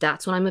work,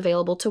 that's when I'm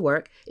available to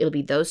work. It'll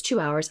be those 2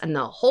 hours, and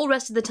the whole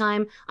rest of the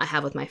time I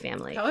have with my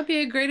family. That would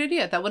be a great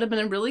idea. That would have been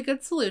a really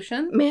good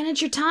solution.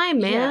 Manage your time,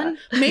 man.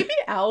 Yeah. Maybe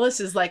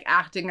Alice is like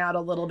acting out a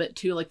little bit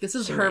too. Like, this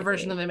is She her might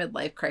version be. of a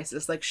midlife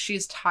crisis. Like,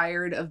 she's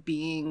tired of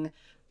being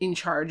in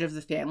charge of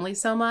the family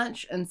so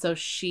much, and so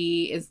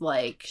she is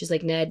like, She's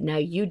like, Ned, now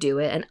you do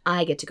it, and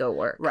I get to go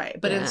work. right.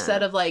 But Yeah.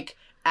 instead of like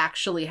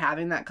actually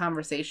having that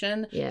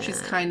conversation,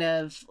 she's Yeah. kind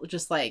of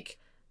just like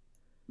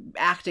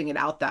acting it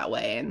out that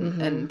way, and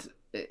Mhm. and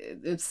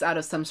it's out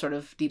of some sort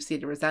of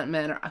deep-seated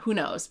resentment, or who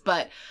knows.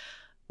 But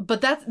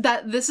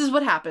this is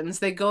what happens.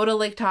 They go to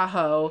Lake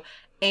Tahoe,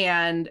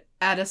 and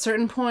at a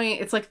certain point,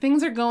 it's like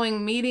things are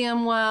going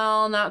medium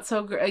well, not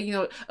so great.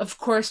 Of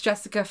course,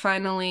 Jessica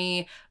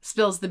finally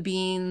spills the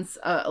beans,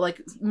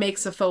 like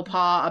makes a faux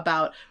pas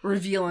about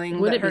revealing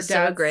Would that it her be so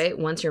dad's great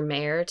once you're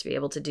mayor to be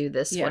able to do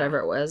this, Yeah. whatever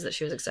it was that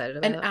she was excited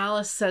about? And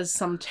Alice says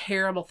some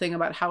terrible thing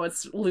about how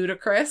it's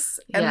ludicrous.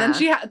 And Yeah. then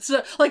she has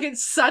to, like,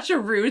 it's such a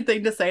rude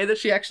thing to say that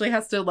she actually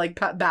has to, like,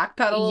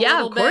 backpedal Yeah,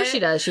 a little of course bit. she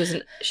does.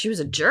 She was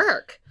a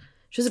jerk.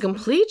 She was a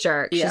complete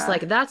jerk. Yeah. She's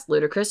like, that's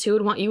ludicrous. Who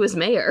would want you as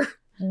mayor?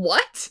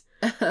 What?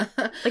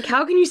 Like,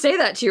 how can you say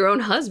that to your own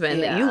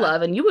husband that you Yeah.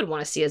 love and you would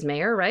want to see as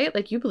mayor, right?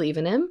 Like, you believe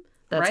in him.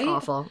 That's Right?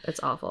 awful. It's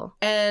awful.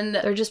 And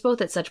They're just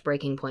both at such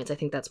breaking points. I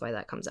think that's why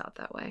that comes out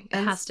that way. It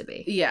And has to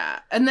be. yeah,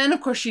 and then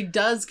of course she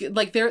does get,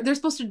 like, they're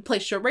supposed to play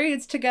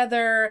charades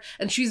together,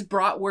 and she's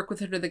brought work with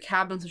her to the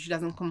cabin so she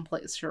doesn't come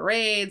play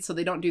charades, so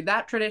they don't do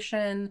that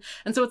tradition,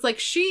 and so it's like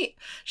she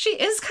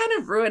is kind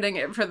of ruining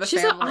it for the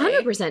She's family.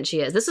 100% she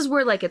is. This is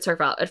where, like, it's her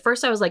fault. At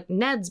first I was like,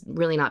 Ned's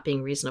really not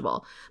being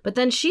reasonable. But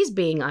then she's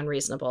being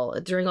unreasonable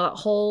during a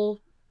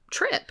whole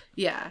trip.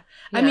 Yeah.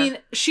 I Yeah. mean,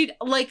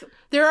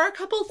 there are a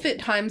couple fit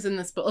times in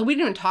this book. We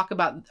didn't even talk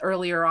about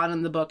earlier on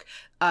in the book.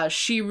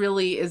 She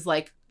really is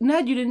like,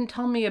 Ned, you didn't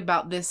tell me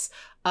about this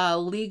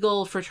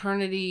legal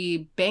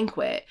fraternity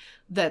banquet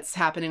that's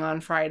happening on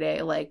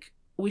Friday. Like,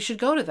 we should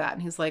go to that.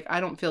 And he's like, I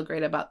don't feel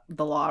great about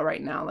the law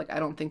right now. Like, I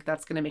don't think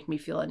that's going to make me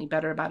feel any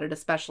better about it,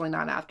 especially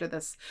not after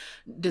this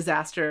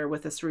disaster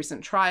with this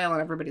recent trial,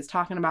 and everybody's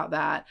talking about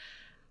that.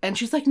 And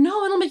she's like,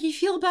 no, it'll make you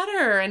feel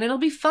better, and it'll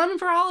be fun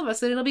for all of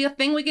us, and it'll be a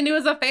thing we can do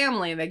as a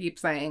family, they keep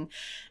saying.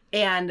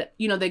 And,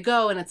 they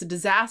go, and it's a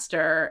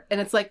disaster,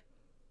 and it's like,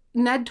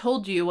 Ned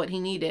told you what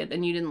he needed,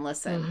 and you didn't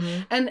listen.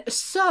 Mhm. And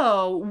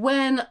so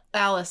when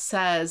Alice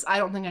says, I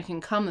don't think I can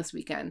come this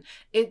weekend,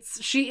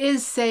 she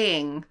is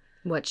saying,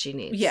 What she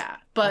needs. yeah,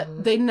 but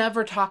Mhm. they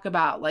never talk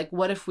about, like,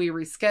 what if we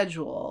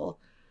reschedule,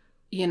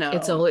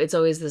 It's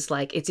always this,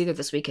 like, it's either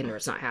this weekend or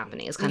it's not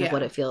happening. It's kind of Yeah.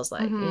 what it feels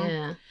like. Mhm.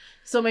 Yeah.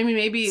 So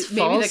maybe It's the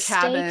false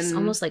cabin... stakes,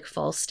 almost like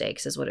false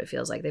stakes is what it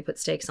feels like. They put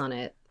stakes on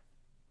it,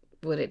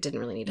 but it didn't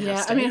really need to have Yeah,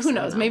 stakes. I mean, who don't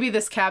knows? know. Maybe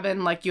this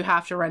cabin, like, you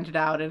have to rent it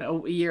out in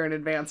a year in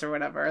advance or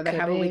whatever. They Could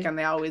have a be. weekend,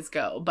 they always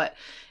go. But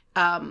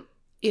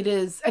It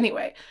is,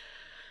 anyway,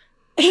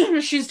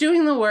 she's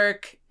doing the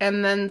work,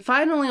 and then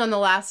finally on the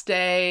last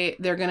day,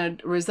 they're going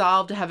to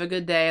resolve to have a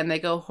good day, and they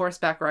go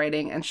horseback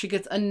riding, and she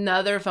gets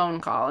another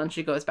phone call, and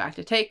she goes back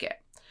to take it.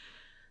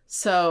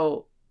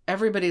 So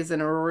everybody's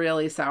in a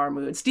really sour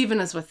mood. Stephen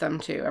is with them,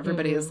 too.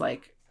 Everybody is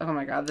like, oh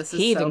my God, this is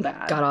he so even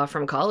bad. got off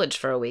from college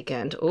for a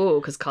weekend. Ooh,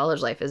 because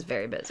college life is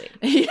very busy.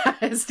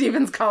 Yeah,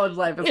 Stephen's college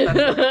life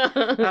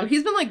especially.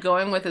 He's been like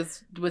going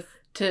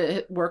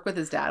to work with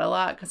his dad a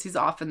lot because he's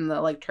often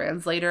the like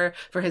translator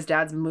for his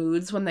dad's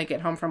moods when they get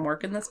home from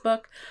work in this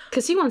book.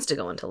 Because he wants to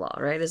go into law,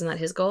 right? Isn't that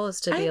his goal,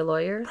 is to be a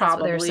lawyer? That's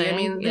Probably. what they're saying? I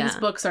mean, these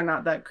books are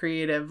not that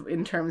creative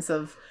in terms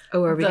of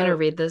Oh, are we going to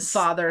read this?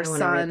 Father, I wanna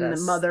son, read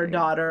this. mother,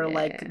 daughter. Yeah.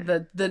 Like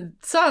the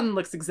son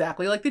looks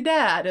exactly like the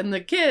dad, and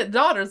the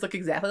daughters look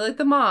exactly like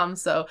the mom.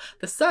 So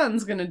the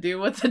son's gonna do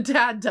what the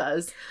dad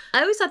does.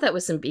 I always thought that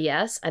was some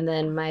BS. And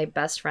then my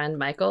best friend,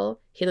 Michael,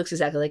 he looks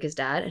exactly like his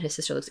dad, and his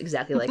sister looks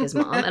exactly like his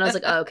mom. And I was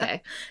like, oh,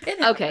 okay.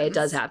 It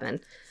does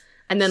happen.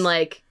 And then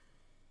like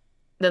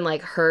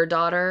her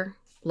daughter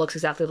looks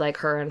exactly like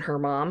her and her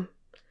mom.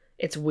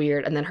 It's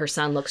weird. And then her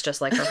son looks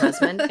just like her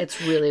husband.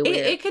 It's really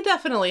weird. It could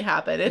definitely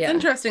happen. It's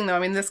interesting, though. I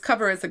mean, this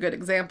cover is a good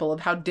example of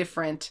how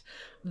different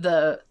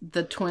the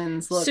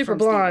twins look. Super from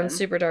blonde, Stephen.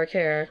 super dark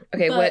hair.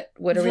 Okay, But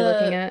what are we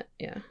looking at?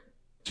 Yeah.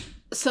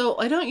 So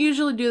I don't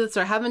usually do this,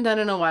 or I haven't done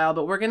it in a while,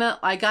 but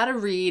I gotta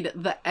read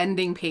the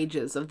ending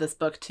pages of this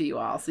book to you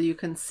all so you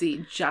can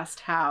see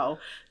just how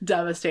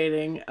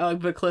devastating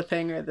of a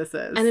cliffhanger this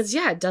is. And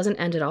it doesn't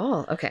end at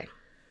all. Okay.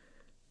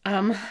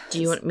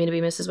 Do you want me to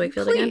be Mrs.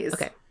 Wakefield again? Please.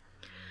 Okay.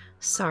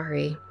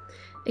 Sorry.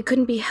 It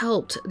couldn't be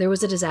helped. There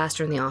was a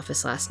disaster in the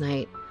office last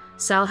night.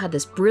 Sal had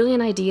this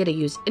brilliant idea to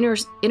use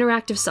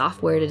interactive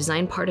software to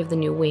design part of the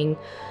new wing.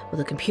 Well,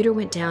 the computer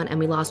went down and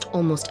we lost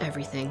almost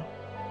everything.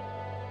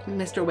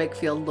 Mr.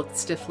 Wakefield looked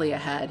stiffly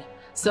ahead.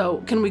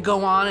 So, can we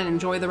go on and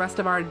enjoy the rest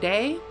of our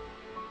day?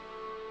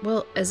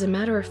 Well, as a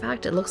matter of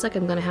fact, it looks like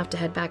I'm going to have to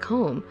head back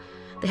home.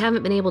 They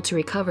haven't been able to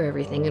recover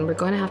everything, and we're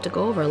going to have to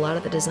go over a lot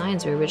of the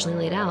designs we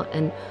originally laid out,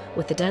 and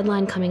with the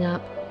deadline coming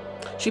up...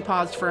 She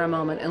paused for a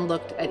moment and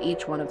looked at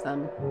each one of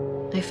them.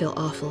 I feel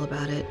awful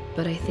about it,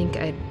 but I think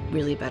I'd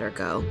really better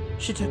go.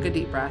 She took a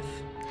deep breath.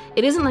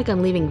 It isn't like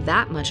I'm leaving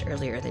that much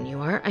earlier than you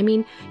are. I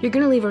mean, you're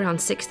going to leave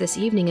around 6 this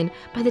evening, and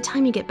by the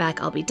time you get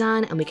back, I'll be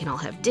done, and we can all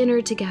have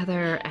dinner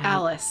together, and...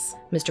 Alice.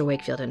 Mr.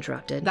 Wakefield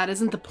interrupted. That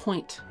isn't the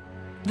point.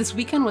 This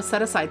weekend was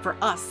set aside for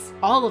us,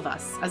 all of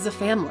us, as a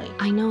family.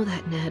 I know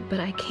that, Ned, but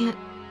I can't...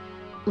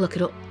 Look,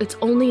 it's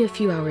only a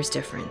few hours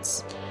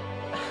difference.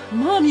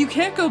 Mom, you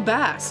can't go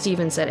back.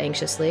 Stephen said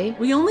anxiously.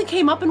 We only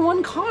came up in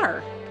one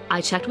car. I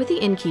checked with the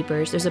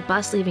innkeepers. There's a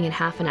bus leaving in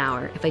half an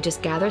hour. If I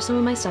just gather some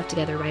of my stuff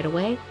together right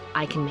away,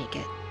 I can make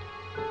it.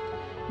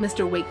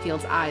 Mr.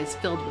 Wakefield's eyes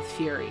filled with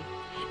fury.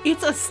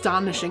 It's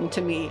astonishing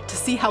to me to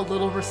see how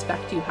little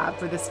respect you have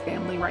for this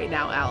family right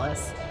now,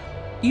 Alice.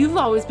 You've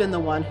always been the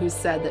one who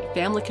said that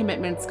family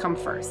commitments come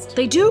first.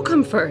 They do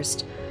come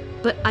first.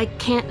 But I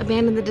can't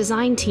abandon the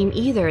design team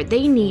either.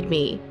 They need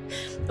me.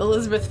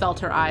 Elizabeth felt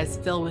her eyes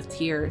fill with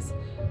tears.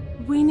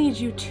 We need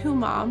you too,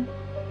 Mom.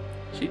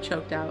 She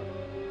choked out.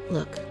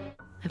 Look,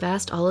 I've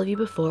asked all of you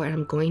before, and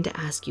I'm going to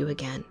ask you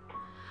again.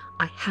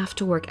 I have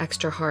to work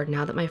extra hard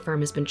now that my firm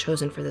has been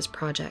chosen for this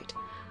project.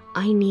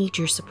 I need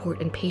your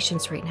support and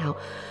patience right now.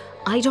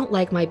 I don't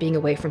like my being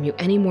away from you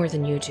any more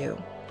than you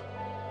do.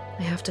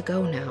 I have to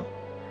go now.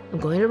 I'm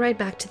going to ride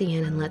back to the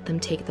inn and let them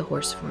take the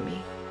horse for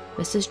me.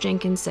 Mrs.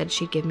 Jenkins said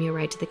she'd give me a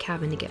ride to the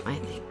cabin to get my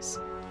things.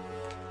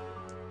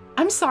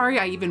 I'm sorry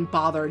I even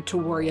bothered to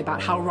worry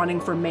about how running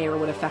for mayor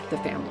would affect the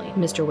family.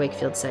 Mr.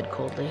 Wakefield said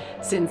coldly.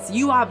 Since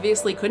you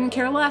obviously couldn't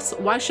care less,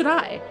 why should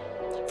I?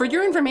 For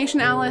your information,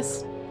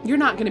 Alice, you're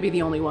not going to be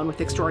the only one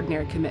with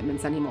extraordinary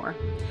commitments anymore.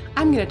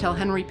 I'm going to tell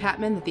Henry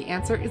Patman that the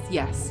answer is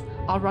yes.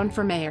 I'll run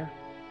for mayor.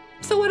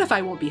 So what if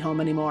I won't be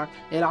home anymore?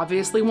 It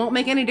obviously won't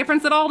make any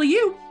difference at all to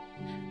you.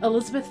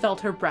 Elizabeth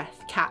felt her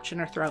breath catch in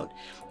her throat.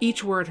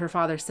 Each word her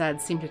father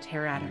said seemed to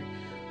tear at her.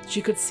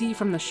 She could see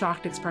from the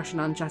shocked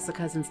expression on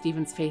Jessica's and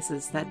Stephen's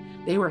faces that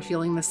they were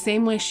feeling the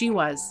same way she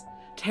was,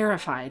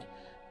 terrified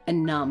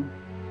and numb.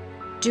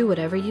 Do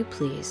whatever you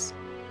please.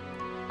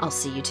 I'll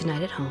see you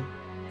tonight at home.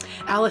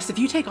 Alice, if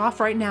you take off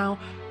right now,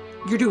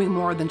 you're doing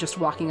more than just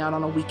walking out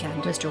on a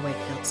weekend. Mr.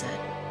 Wakefield said.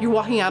 You're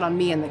walking out on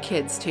me and the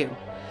kids, too.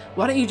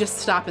 Why don't you just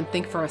stop and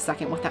think for a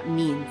second what that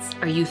means?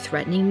 Are you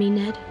threatening me,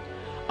 Ned?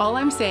 All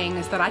I'm saying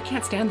is that I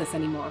can't stand this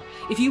anymore.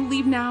 If you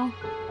leave now,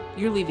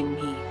 you're leaving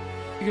me.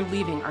 You're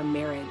leaving our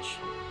marriage.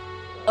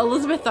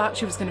 Elizabeth thought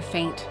she was going to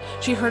faint.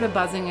 She heard a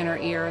buzzing in her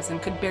ears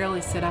and could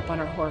barely sit up on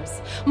her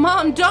horse.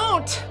 Mom,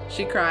 don't!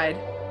 She cried.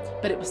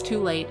 But it was too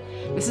late.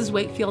 Mrs.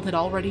 Wakefield had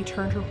already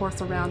turned her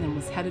horse around and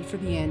was headed for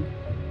the inn.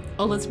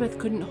 Elizabeth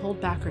couldn't hold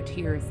back her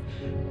tears.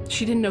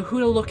 She didn't know who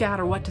to look at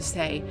or what to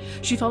say.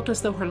 She felt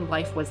as though her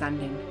life was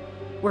ending.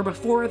 Where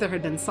before there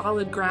had been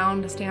solid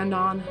ground to stand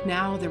on,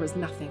 now there was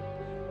nothing.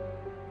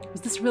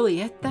 Was this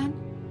really it, then?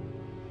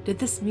 Did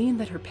this mean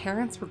that her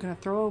parents were going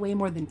to throw away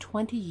more than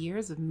 20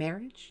 years of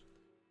marriage?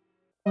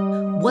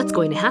 What's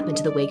going to happen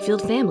to the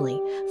Wakefield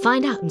family?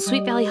 Find out in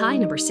Sweet Valley High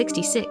number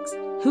 66.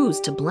 Who's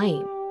to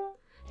blame?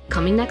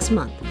 Coming next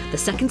month, the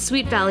second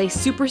Sweet Valley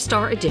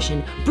Superstar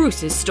Edition,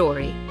 Bruce's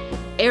Story.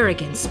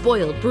 Arrogant,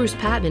 spoiled Bruce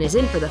Patman is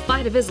in for the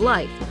fight of his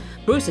life.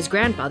 Bruce's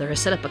grandfather has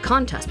set up a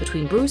contest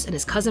between Bruce and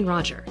his cousin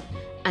Roger.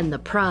 And the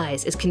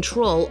prize is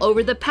control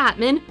over the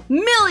Patman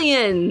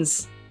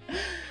millions!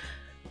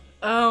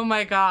 Oh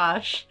my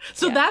gosh.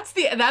 So Yeah.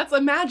 that's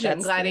Imagine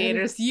That's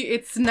Gladiators.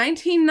 It's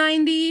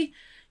 1990.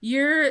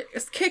 You're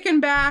kicking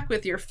back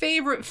with your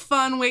favorite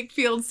fun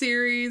Wakefield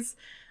series.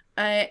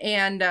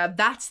 And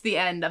that's the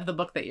end of the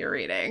book that you're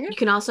reading. You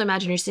can also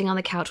imagine you're sitting on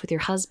the couch with your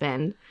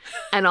husband,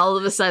 and all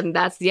of a sudden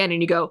that's the end,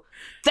 and you go,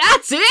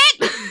 "That's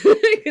it!"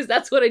 Because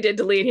that's what I did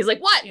to Lee, and he's like,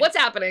 "What? What's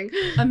happening?"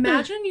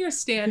 Imagine you're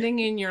standing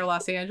in your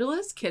Los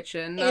Angeles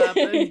kitchen,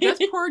 you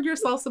just poured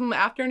yourself some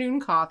afternoon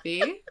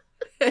coffee,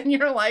 and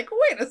you're like,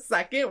 wait a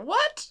second,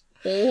 what?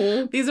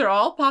 These are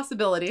all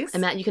possibilities.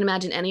 You can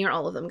imagine any or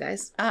all of them,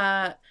 guys.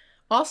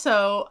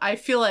 Also, I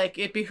feel like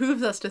it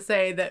behooves us to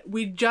say that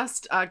we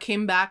just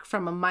came back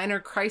from a minor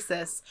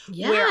crisis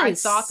where I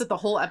Yes. thought that the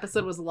whole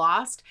episode was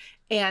lost,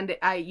 and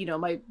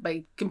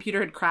my computer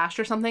had crashed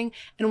or something.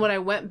 And when I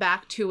went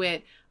back to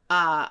it,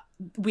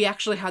 we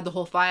actually had the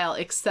whole file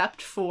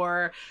except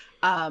for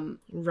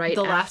Right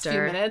the last after.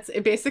 few minutes.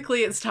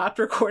 It stopped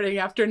recording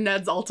after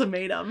Ned's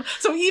ultimatum.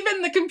 So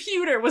even the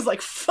computer was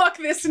like, "Fuck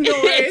this noise."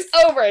 It's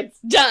over. It's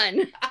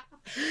done.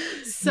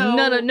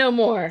 So No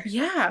more.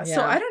 Yeah. So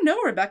Yeah. I don't know,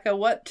 Rebecca,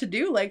 what to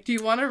do. Like, do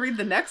you want to read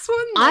the next one?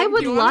 I Like,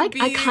 would do you wanna I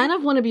be- kind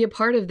of want to be a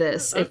part of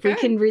this. If we Okay.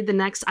 can read the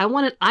next,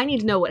 I need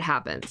to know what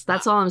happens.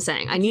 That's all I'm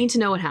saying. I need to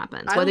know what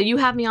happens. I Whether don't- you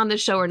have me on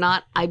this show or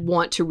not, I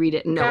want to read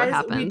it and know Guys, what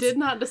happens. we did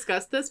not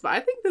discuss this, but I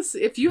think this.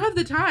 If you have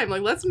the time,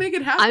 like, let's make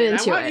it happen. I'm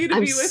into I want it. You to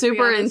I'm be with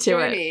super me on this into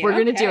it. journey. We're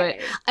gonna do Okay.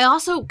 it. I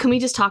also, can we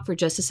just talk for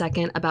just a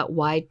second about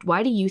why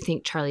do you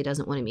think Charlie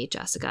doesn't want to meet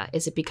Jessica?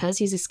 Is it because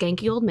he's a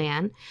skanky old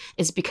man?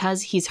 Is it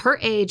because he's her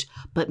age,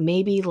 but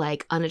maybe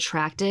like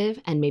unattractive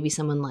and maybe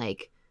someone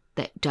like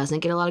that doesn't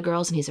get a lot of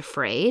girls and he's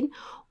afraid?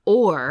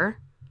 Or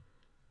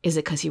is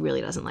it because he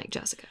really doesn't like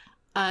Jessica?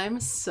 I'm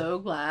so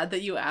glad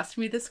that you asked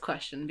me this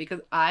question because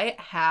I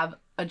have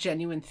a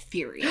genuine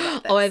theory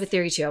about this. Oh, I have a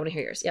theory too. I want to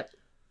hear yours. Yep.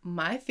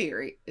 My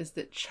theory is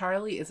that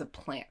Charlie is a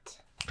plant.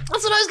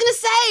 That's what I was going to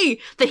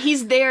say. That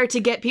he's there to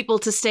get people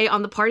to stay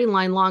on the party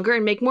line longer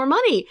and make more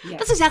money. Yes.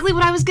 That's exactly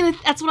what I was going to,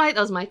 that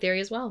was my theory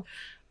as well.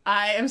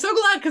 I am so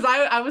glad because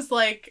I was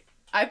like,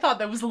 I thought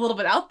that was a little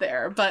bit out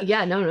there, but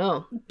Yeah,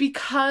 no.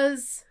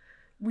 because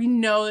we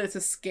know it's a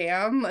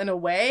scam in a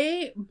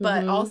way,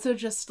 but Mhm. also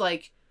just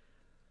like,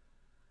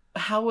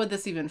 how would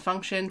this even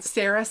function?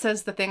 Sarah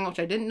says the thing which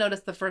I didn't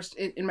notice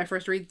in my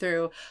first read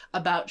through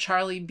about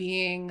Charlie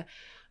being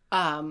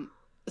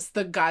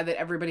the guy that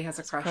everybody has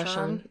a crush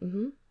on.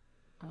 Mm-hmm.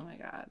 Oh my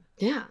god.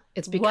 Yeah,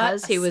 it's What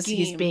because a he's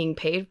scheme. being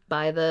paid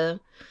by the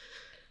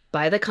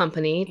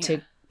company Yeah.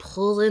 to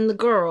pull in the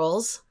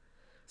girls.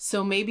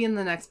 So maybe in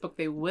the next book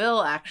they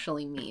will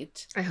actually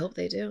meet I hope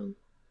they do.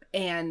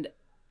 and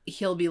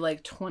he'll be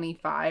like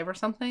 25 or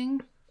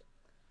something.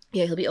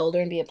 Yeah, he'll be older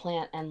and be a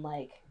plant and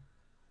like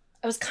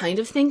I was kind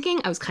of thinking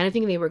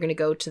they were going to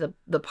go to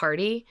the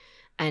party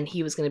and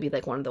he was going to be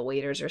like one of the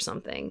waiters or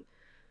something.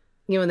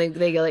 You know, when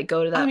they like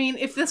go to that. I mean,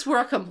 if this were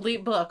a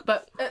complete book,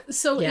 but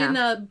Yeah. in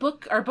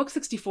our book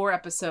 64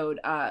 episode,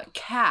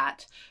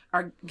 Kat,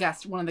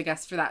 one of the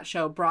guests for that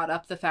show, brought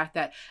up the fact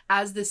that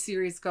as this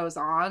series goes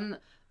on,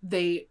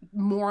 they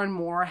more and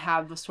more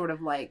have sort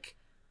of like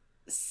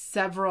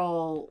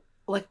several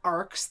like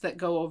arcs that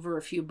go over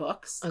a few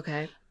books.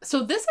 Okay.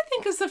 So this, I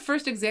think, is the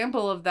first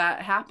example of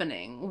that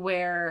happening,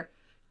 where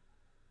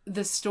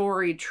the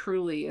story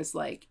truly is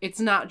like, it's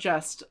not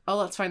just, oh,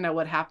 let's find out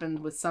what happened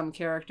with some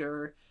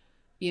character,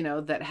 you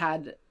know,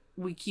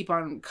 we keep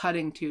on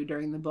cutting to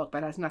during the book,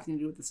 but it has nothing to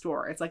do with the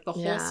story. It's like the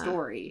whole Yeah.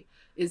 story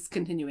is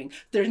continuing.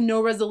 There's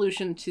no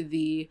resolution to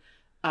the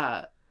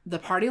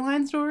party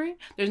line story.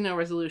 There's no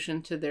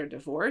resolution to their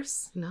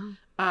divorce. No.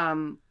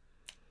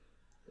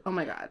 Oh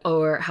my god.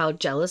 Or how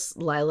jealous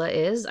Lila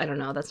is. I don't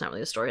know. That's not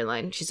really a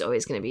storyline. She's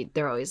always going to be,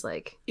 they're always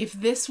like, If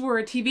this were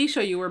a TV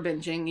show you were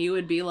binging, you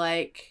would be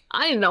like,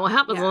 I didn't know what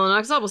happens Yeah. in the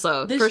next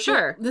episode. For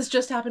sure. This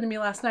just happened to me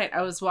last night.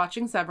 I was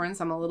watching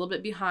Severance. I'm a little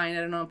bit behind.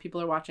 I don't know if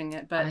people are watching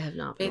it, but I have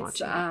not been it's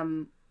watching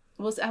it.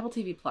 well, it's Apple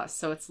TV Plus,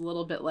 so it's a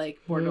little bit like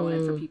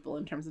borderline for Mm. people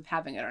in terms of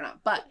having it or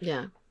not. But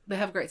Yeah. they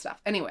have great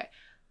stuff. Anyway,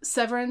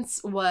 Severance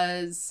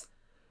was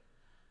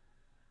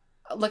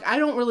like, I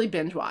don't really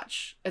binge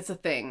watch. It's a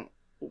thing.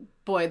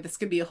 Boy, this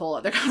could be a whole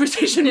other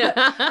conversation.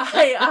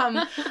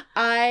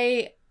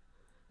 But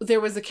there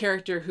was a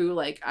character who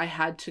like I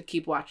had to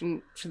keep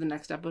watching for the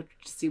next episode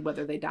to see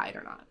whether they died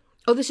or not.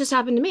 Oh, this just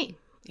happened to me.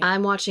 Yeah.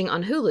 I'm watching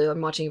on Hulu.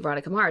 I'm watching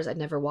Veronica Mars. I'd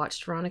never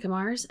watched Veronica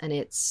Mars, and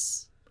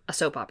it's a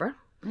soap opera.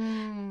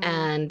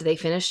 And they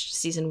finished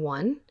season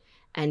 1,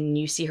 and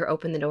you see her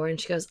open the door, and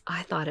she goes,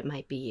 "I thought it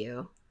might be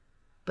you,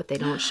 but they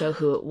don't show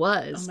who it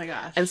was. Oh my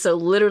gosh. And so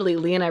literally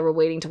Lee and I were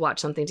waiting to watch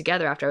something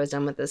together after I was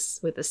done with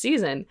this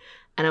season.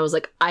 And I was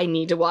like, I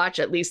need to watch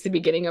at least the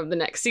beginning of the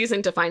next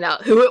season to find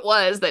out who it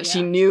was that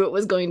she knew it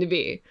was going to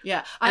be.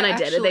 Yeah. And I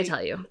did. Did they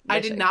tell you? I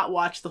did not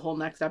watch the whole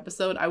next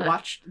episode. I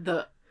watched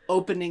the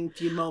opening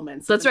few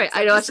moments. That's right.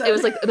 I watched, it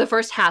was like the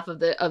first half of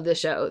the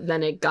show.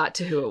 Then it got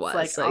to who it was.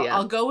 Like, so,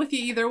 I'll go with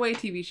you either way,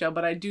 TV show,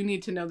 but I do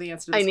need to know the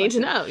answer to this I need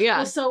question. to know, yeah.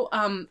 Well,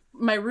 so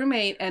my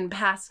roommate and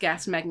past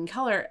guest, Megan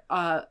Keller,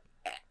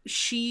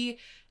 she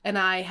and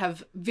I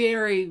have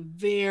very,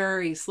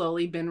 very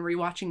slowly been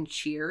rewatching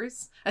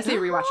Cheers. I say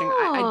rewatching.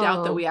 I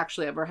doubt that we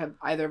actually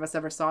either of us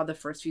ever saw the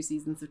first few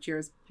seasons of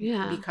Cheers.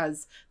 Yeah.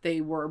 Because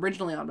they were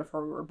originally on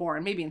before we were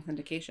born, maybe in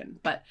syndication.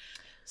 But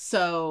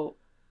so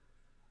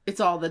it's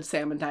all the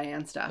Sam and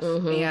Diane stuff.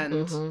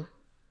 And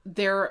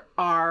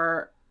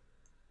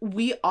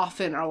we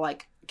often are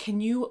like, can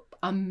you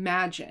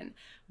imagine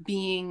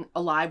being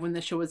alive when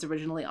the show was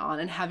originally on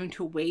and having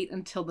to wait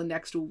until the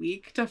next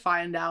week to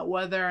find out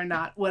whether or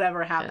not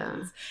whatever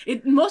happens?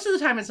 Most of the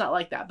time it's not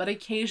like that, but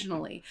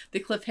occasionally the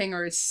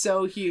cliffhanger is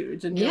so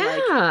huge and you're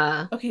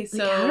like, okay, so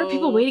like, how are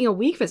people waiting a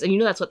week for this? And you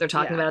know that's what they're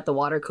talking about at the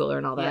water cooler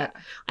and all that.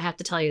 I have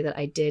to tell you that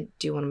I did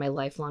do one of my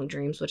lifelong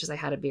dreams, which is I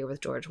had a beer with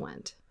George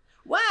Wendt.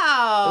 Wow.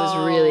 It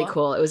was really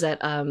cool. It was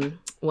at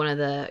one of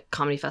the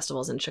comedy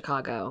festivals in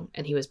Chicago,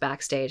 and he was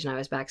backstage and I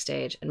was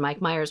backstage, and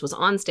Mike Myers was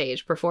on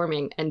stage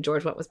performing, and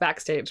George Wendt was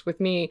backstage with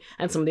me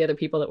and some of the other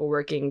people that were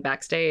working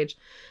backstage.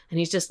 And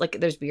he's just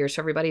like, there's beers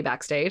for everybody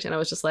backstage. And I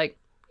was just like,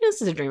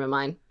 this is a dream of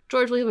mine.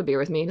 George, will you have a beer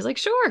with me? And he's like,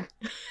 sure.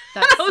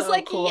 That's I was so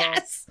like, cool.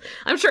 Yes.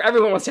 I'm sure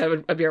everyone wants to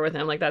have a beer with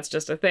him. Like, that's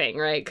just a thing,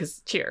 right?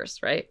 Because cheers,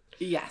 right?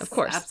 Yes, of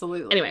course.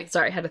 Absolutely. Anyway,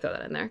 sorry, I had to throw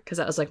that in there because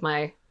that was like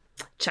my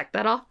check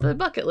that off the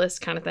bucket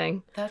list kind of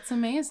thing. That's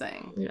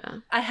amazing. Yeah.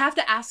 I have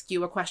to ask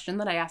you a question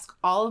that I ask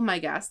all of my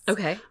guests.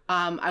 Okay.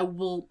 I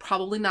will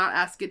probably not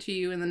ask it to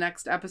you in the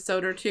next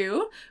episode or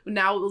two.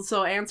 Now,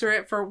 so answer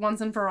it for once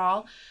and for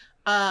all.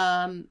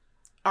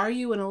 Are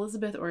you an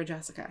Elizabeth or a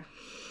Jessica?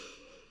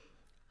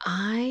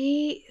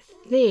 I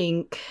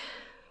think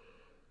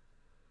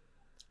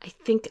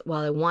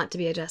while I want to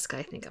be a Jessica,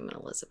 I think I'm an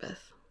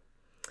Elizabeth.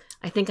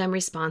 I think I'm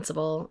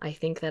responsible. I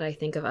think that I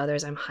think of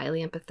others. I'm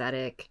highly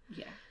empathetic.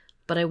 Yeah.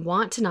 But I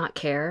want to not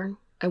care.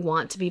 I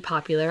want to be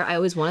popular. I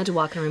always wanted to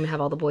walk in a room and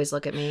have all the boys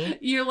look at me.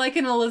 You're like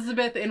an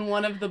Elizabeth in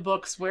one of the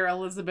books where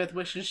Elizabeth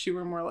wishes she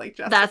were more like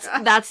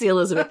Jessica. That's the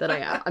Elizabeth that I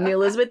am. I'm the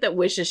Elizabeth that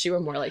wishes she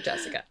were more like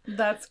Jessica.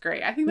 That's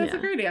great. I think that's a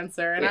great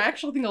answer. And I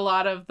actually think a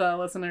lot of the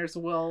listeners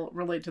will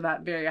relate to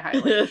that very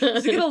highly. So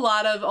you get a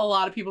lot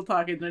of people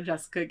talking the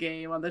Jessica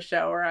game on the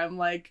show where I'm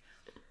like,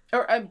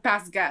 or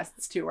past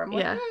guests too, where I'm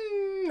like,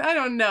 I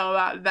don't know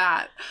about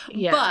that.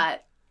 Yeah.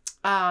 But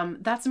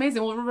that's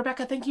amazing. Well,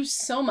 Rebecca, thank you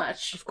so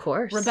much. Of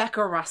course.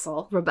 Rebecca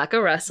Russell.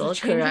 I'll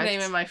change your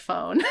name in my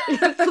phone.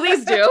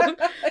 Please do.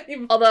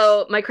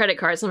 Although some of my credit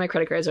cards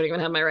don't even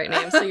have my right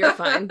name, so you're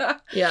fine.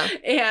 Yeah.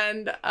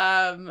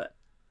 And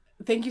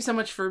thank you so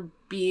much for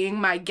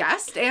being my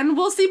guest, and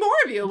we'll see more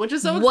of you, which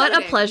is so exciting.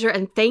 What a pleasure,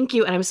 and thank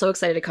you, and I'm so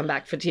excited to come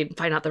back to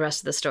find out the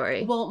rest of the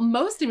story. Well,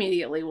 most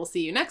immediately, we'll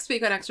see you next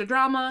week on Extra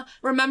Drama.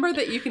 Remember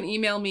that you can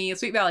email me at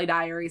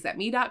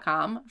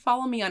sweetvalleydiaries@me.com.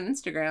 Follow me on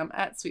Instagram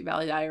at Sweet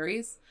Valley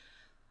Diaries.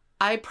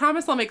 I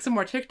promise I'll make some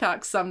more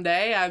TikToks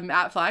someday. I'm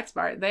at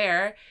Flaxbart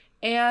there.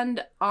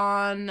 And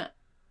on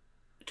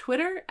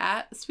Twitter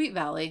at Sweet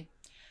Valley.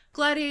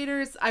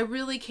 Gladiators, I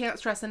really can't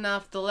stress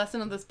enough. The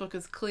lesson of this book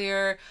is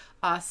clear.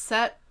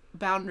 Set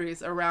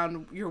boundaries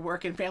around your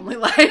work and family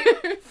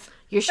life.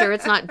 You're sure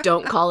it's not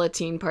don't call a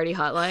teen party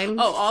hotline?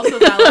 Oh, also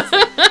that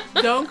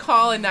lesson. Don't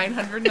call a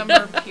 900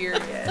 number,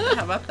 period.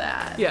 How about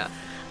that? Yeah.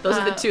 Those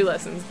are the two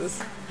lessons this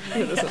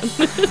one.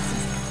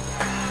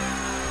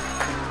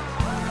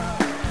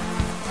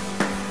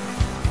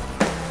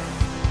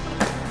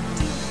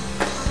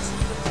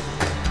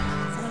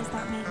 So does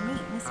that make me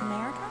Miss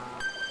America?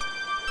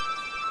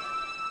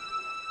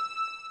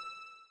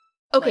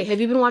 Okay,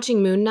 have you been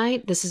watching Moon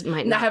Knight?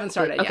 No, I haven't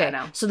started yet. Okay,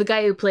 No. so the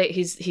guy who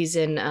he's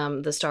in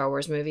the Star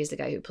Wars movies, the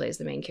guy who plays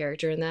the main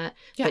character in that.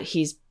 Yeah. But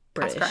he's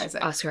British.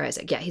 Oscar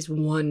Isaac. Yeah, he's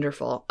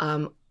wonderful.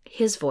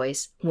 His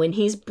voice, when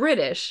he's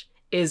British,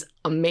 is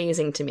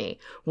amazing to me.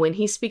 When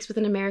he speaks with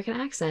an American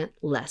accent,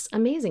 less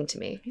amazing to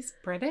me. He's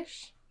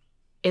British?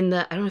 I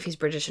don't know if he's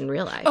British in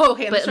real life. Oh,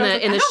 okay. But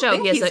in the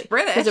show, he has a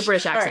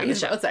British accent Right, in the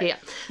show. sorry. Yeah.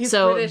 He's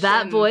So British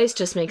that and- voice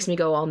just makes me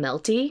go all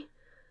melty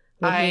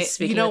when he's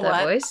speaking with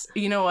that voice.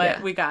 You know what?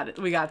 Yeah. We got it.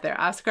 We got there.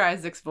 Oscar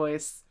Isaac's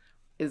voice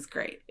is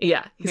great.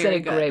 Yeah, he's Very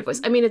got a good. great voice.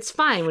 I mean, it's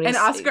fine when he's...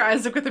 And Oscar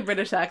Isaac with a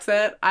British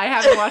accent. I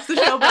haven't watched the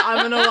show, but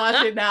I'm going to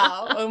watch it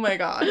now. Oh my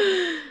God.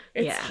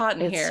 It's hot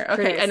in here.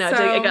 Pretty, Okay, I know,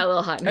 so it got a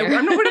little hot in here.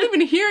 we're not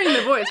even hearing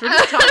the voice. We're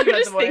just talking We're about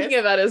just the voice. thinking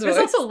about his voice.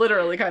 It's also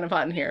literally kind of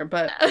hot in here,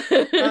 but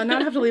now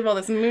I have to leave all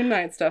this Moon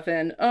Knight stuff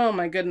in. Oh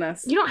my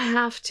goodness. You don't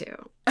have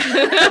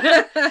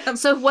to.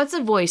 So what's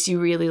a voice you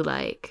really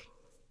like?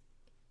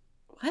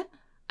 What?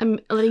 I'm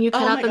letting you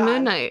cut Oh out my the God.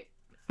 Moon Knight.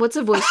 What's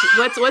a voice?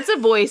 What's a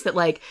voice that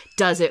like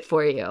does it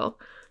for you?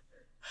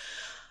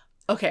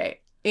 Okay.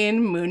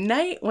 in Moon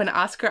Knight when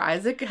Oscar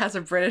Isaac has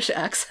a British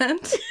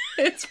accent.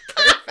 It's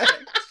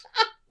perfect.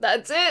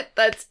 That's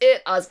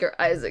it. Oscar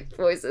Isaac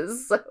voice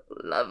is so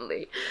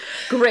lovely.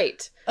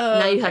 Great.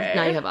 Now you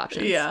have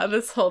options. Yeah,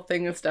 this whole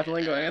thing is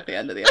definitely going at the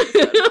end of the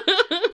episode.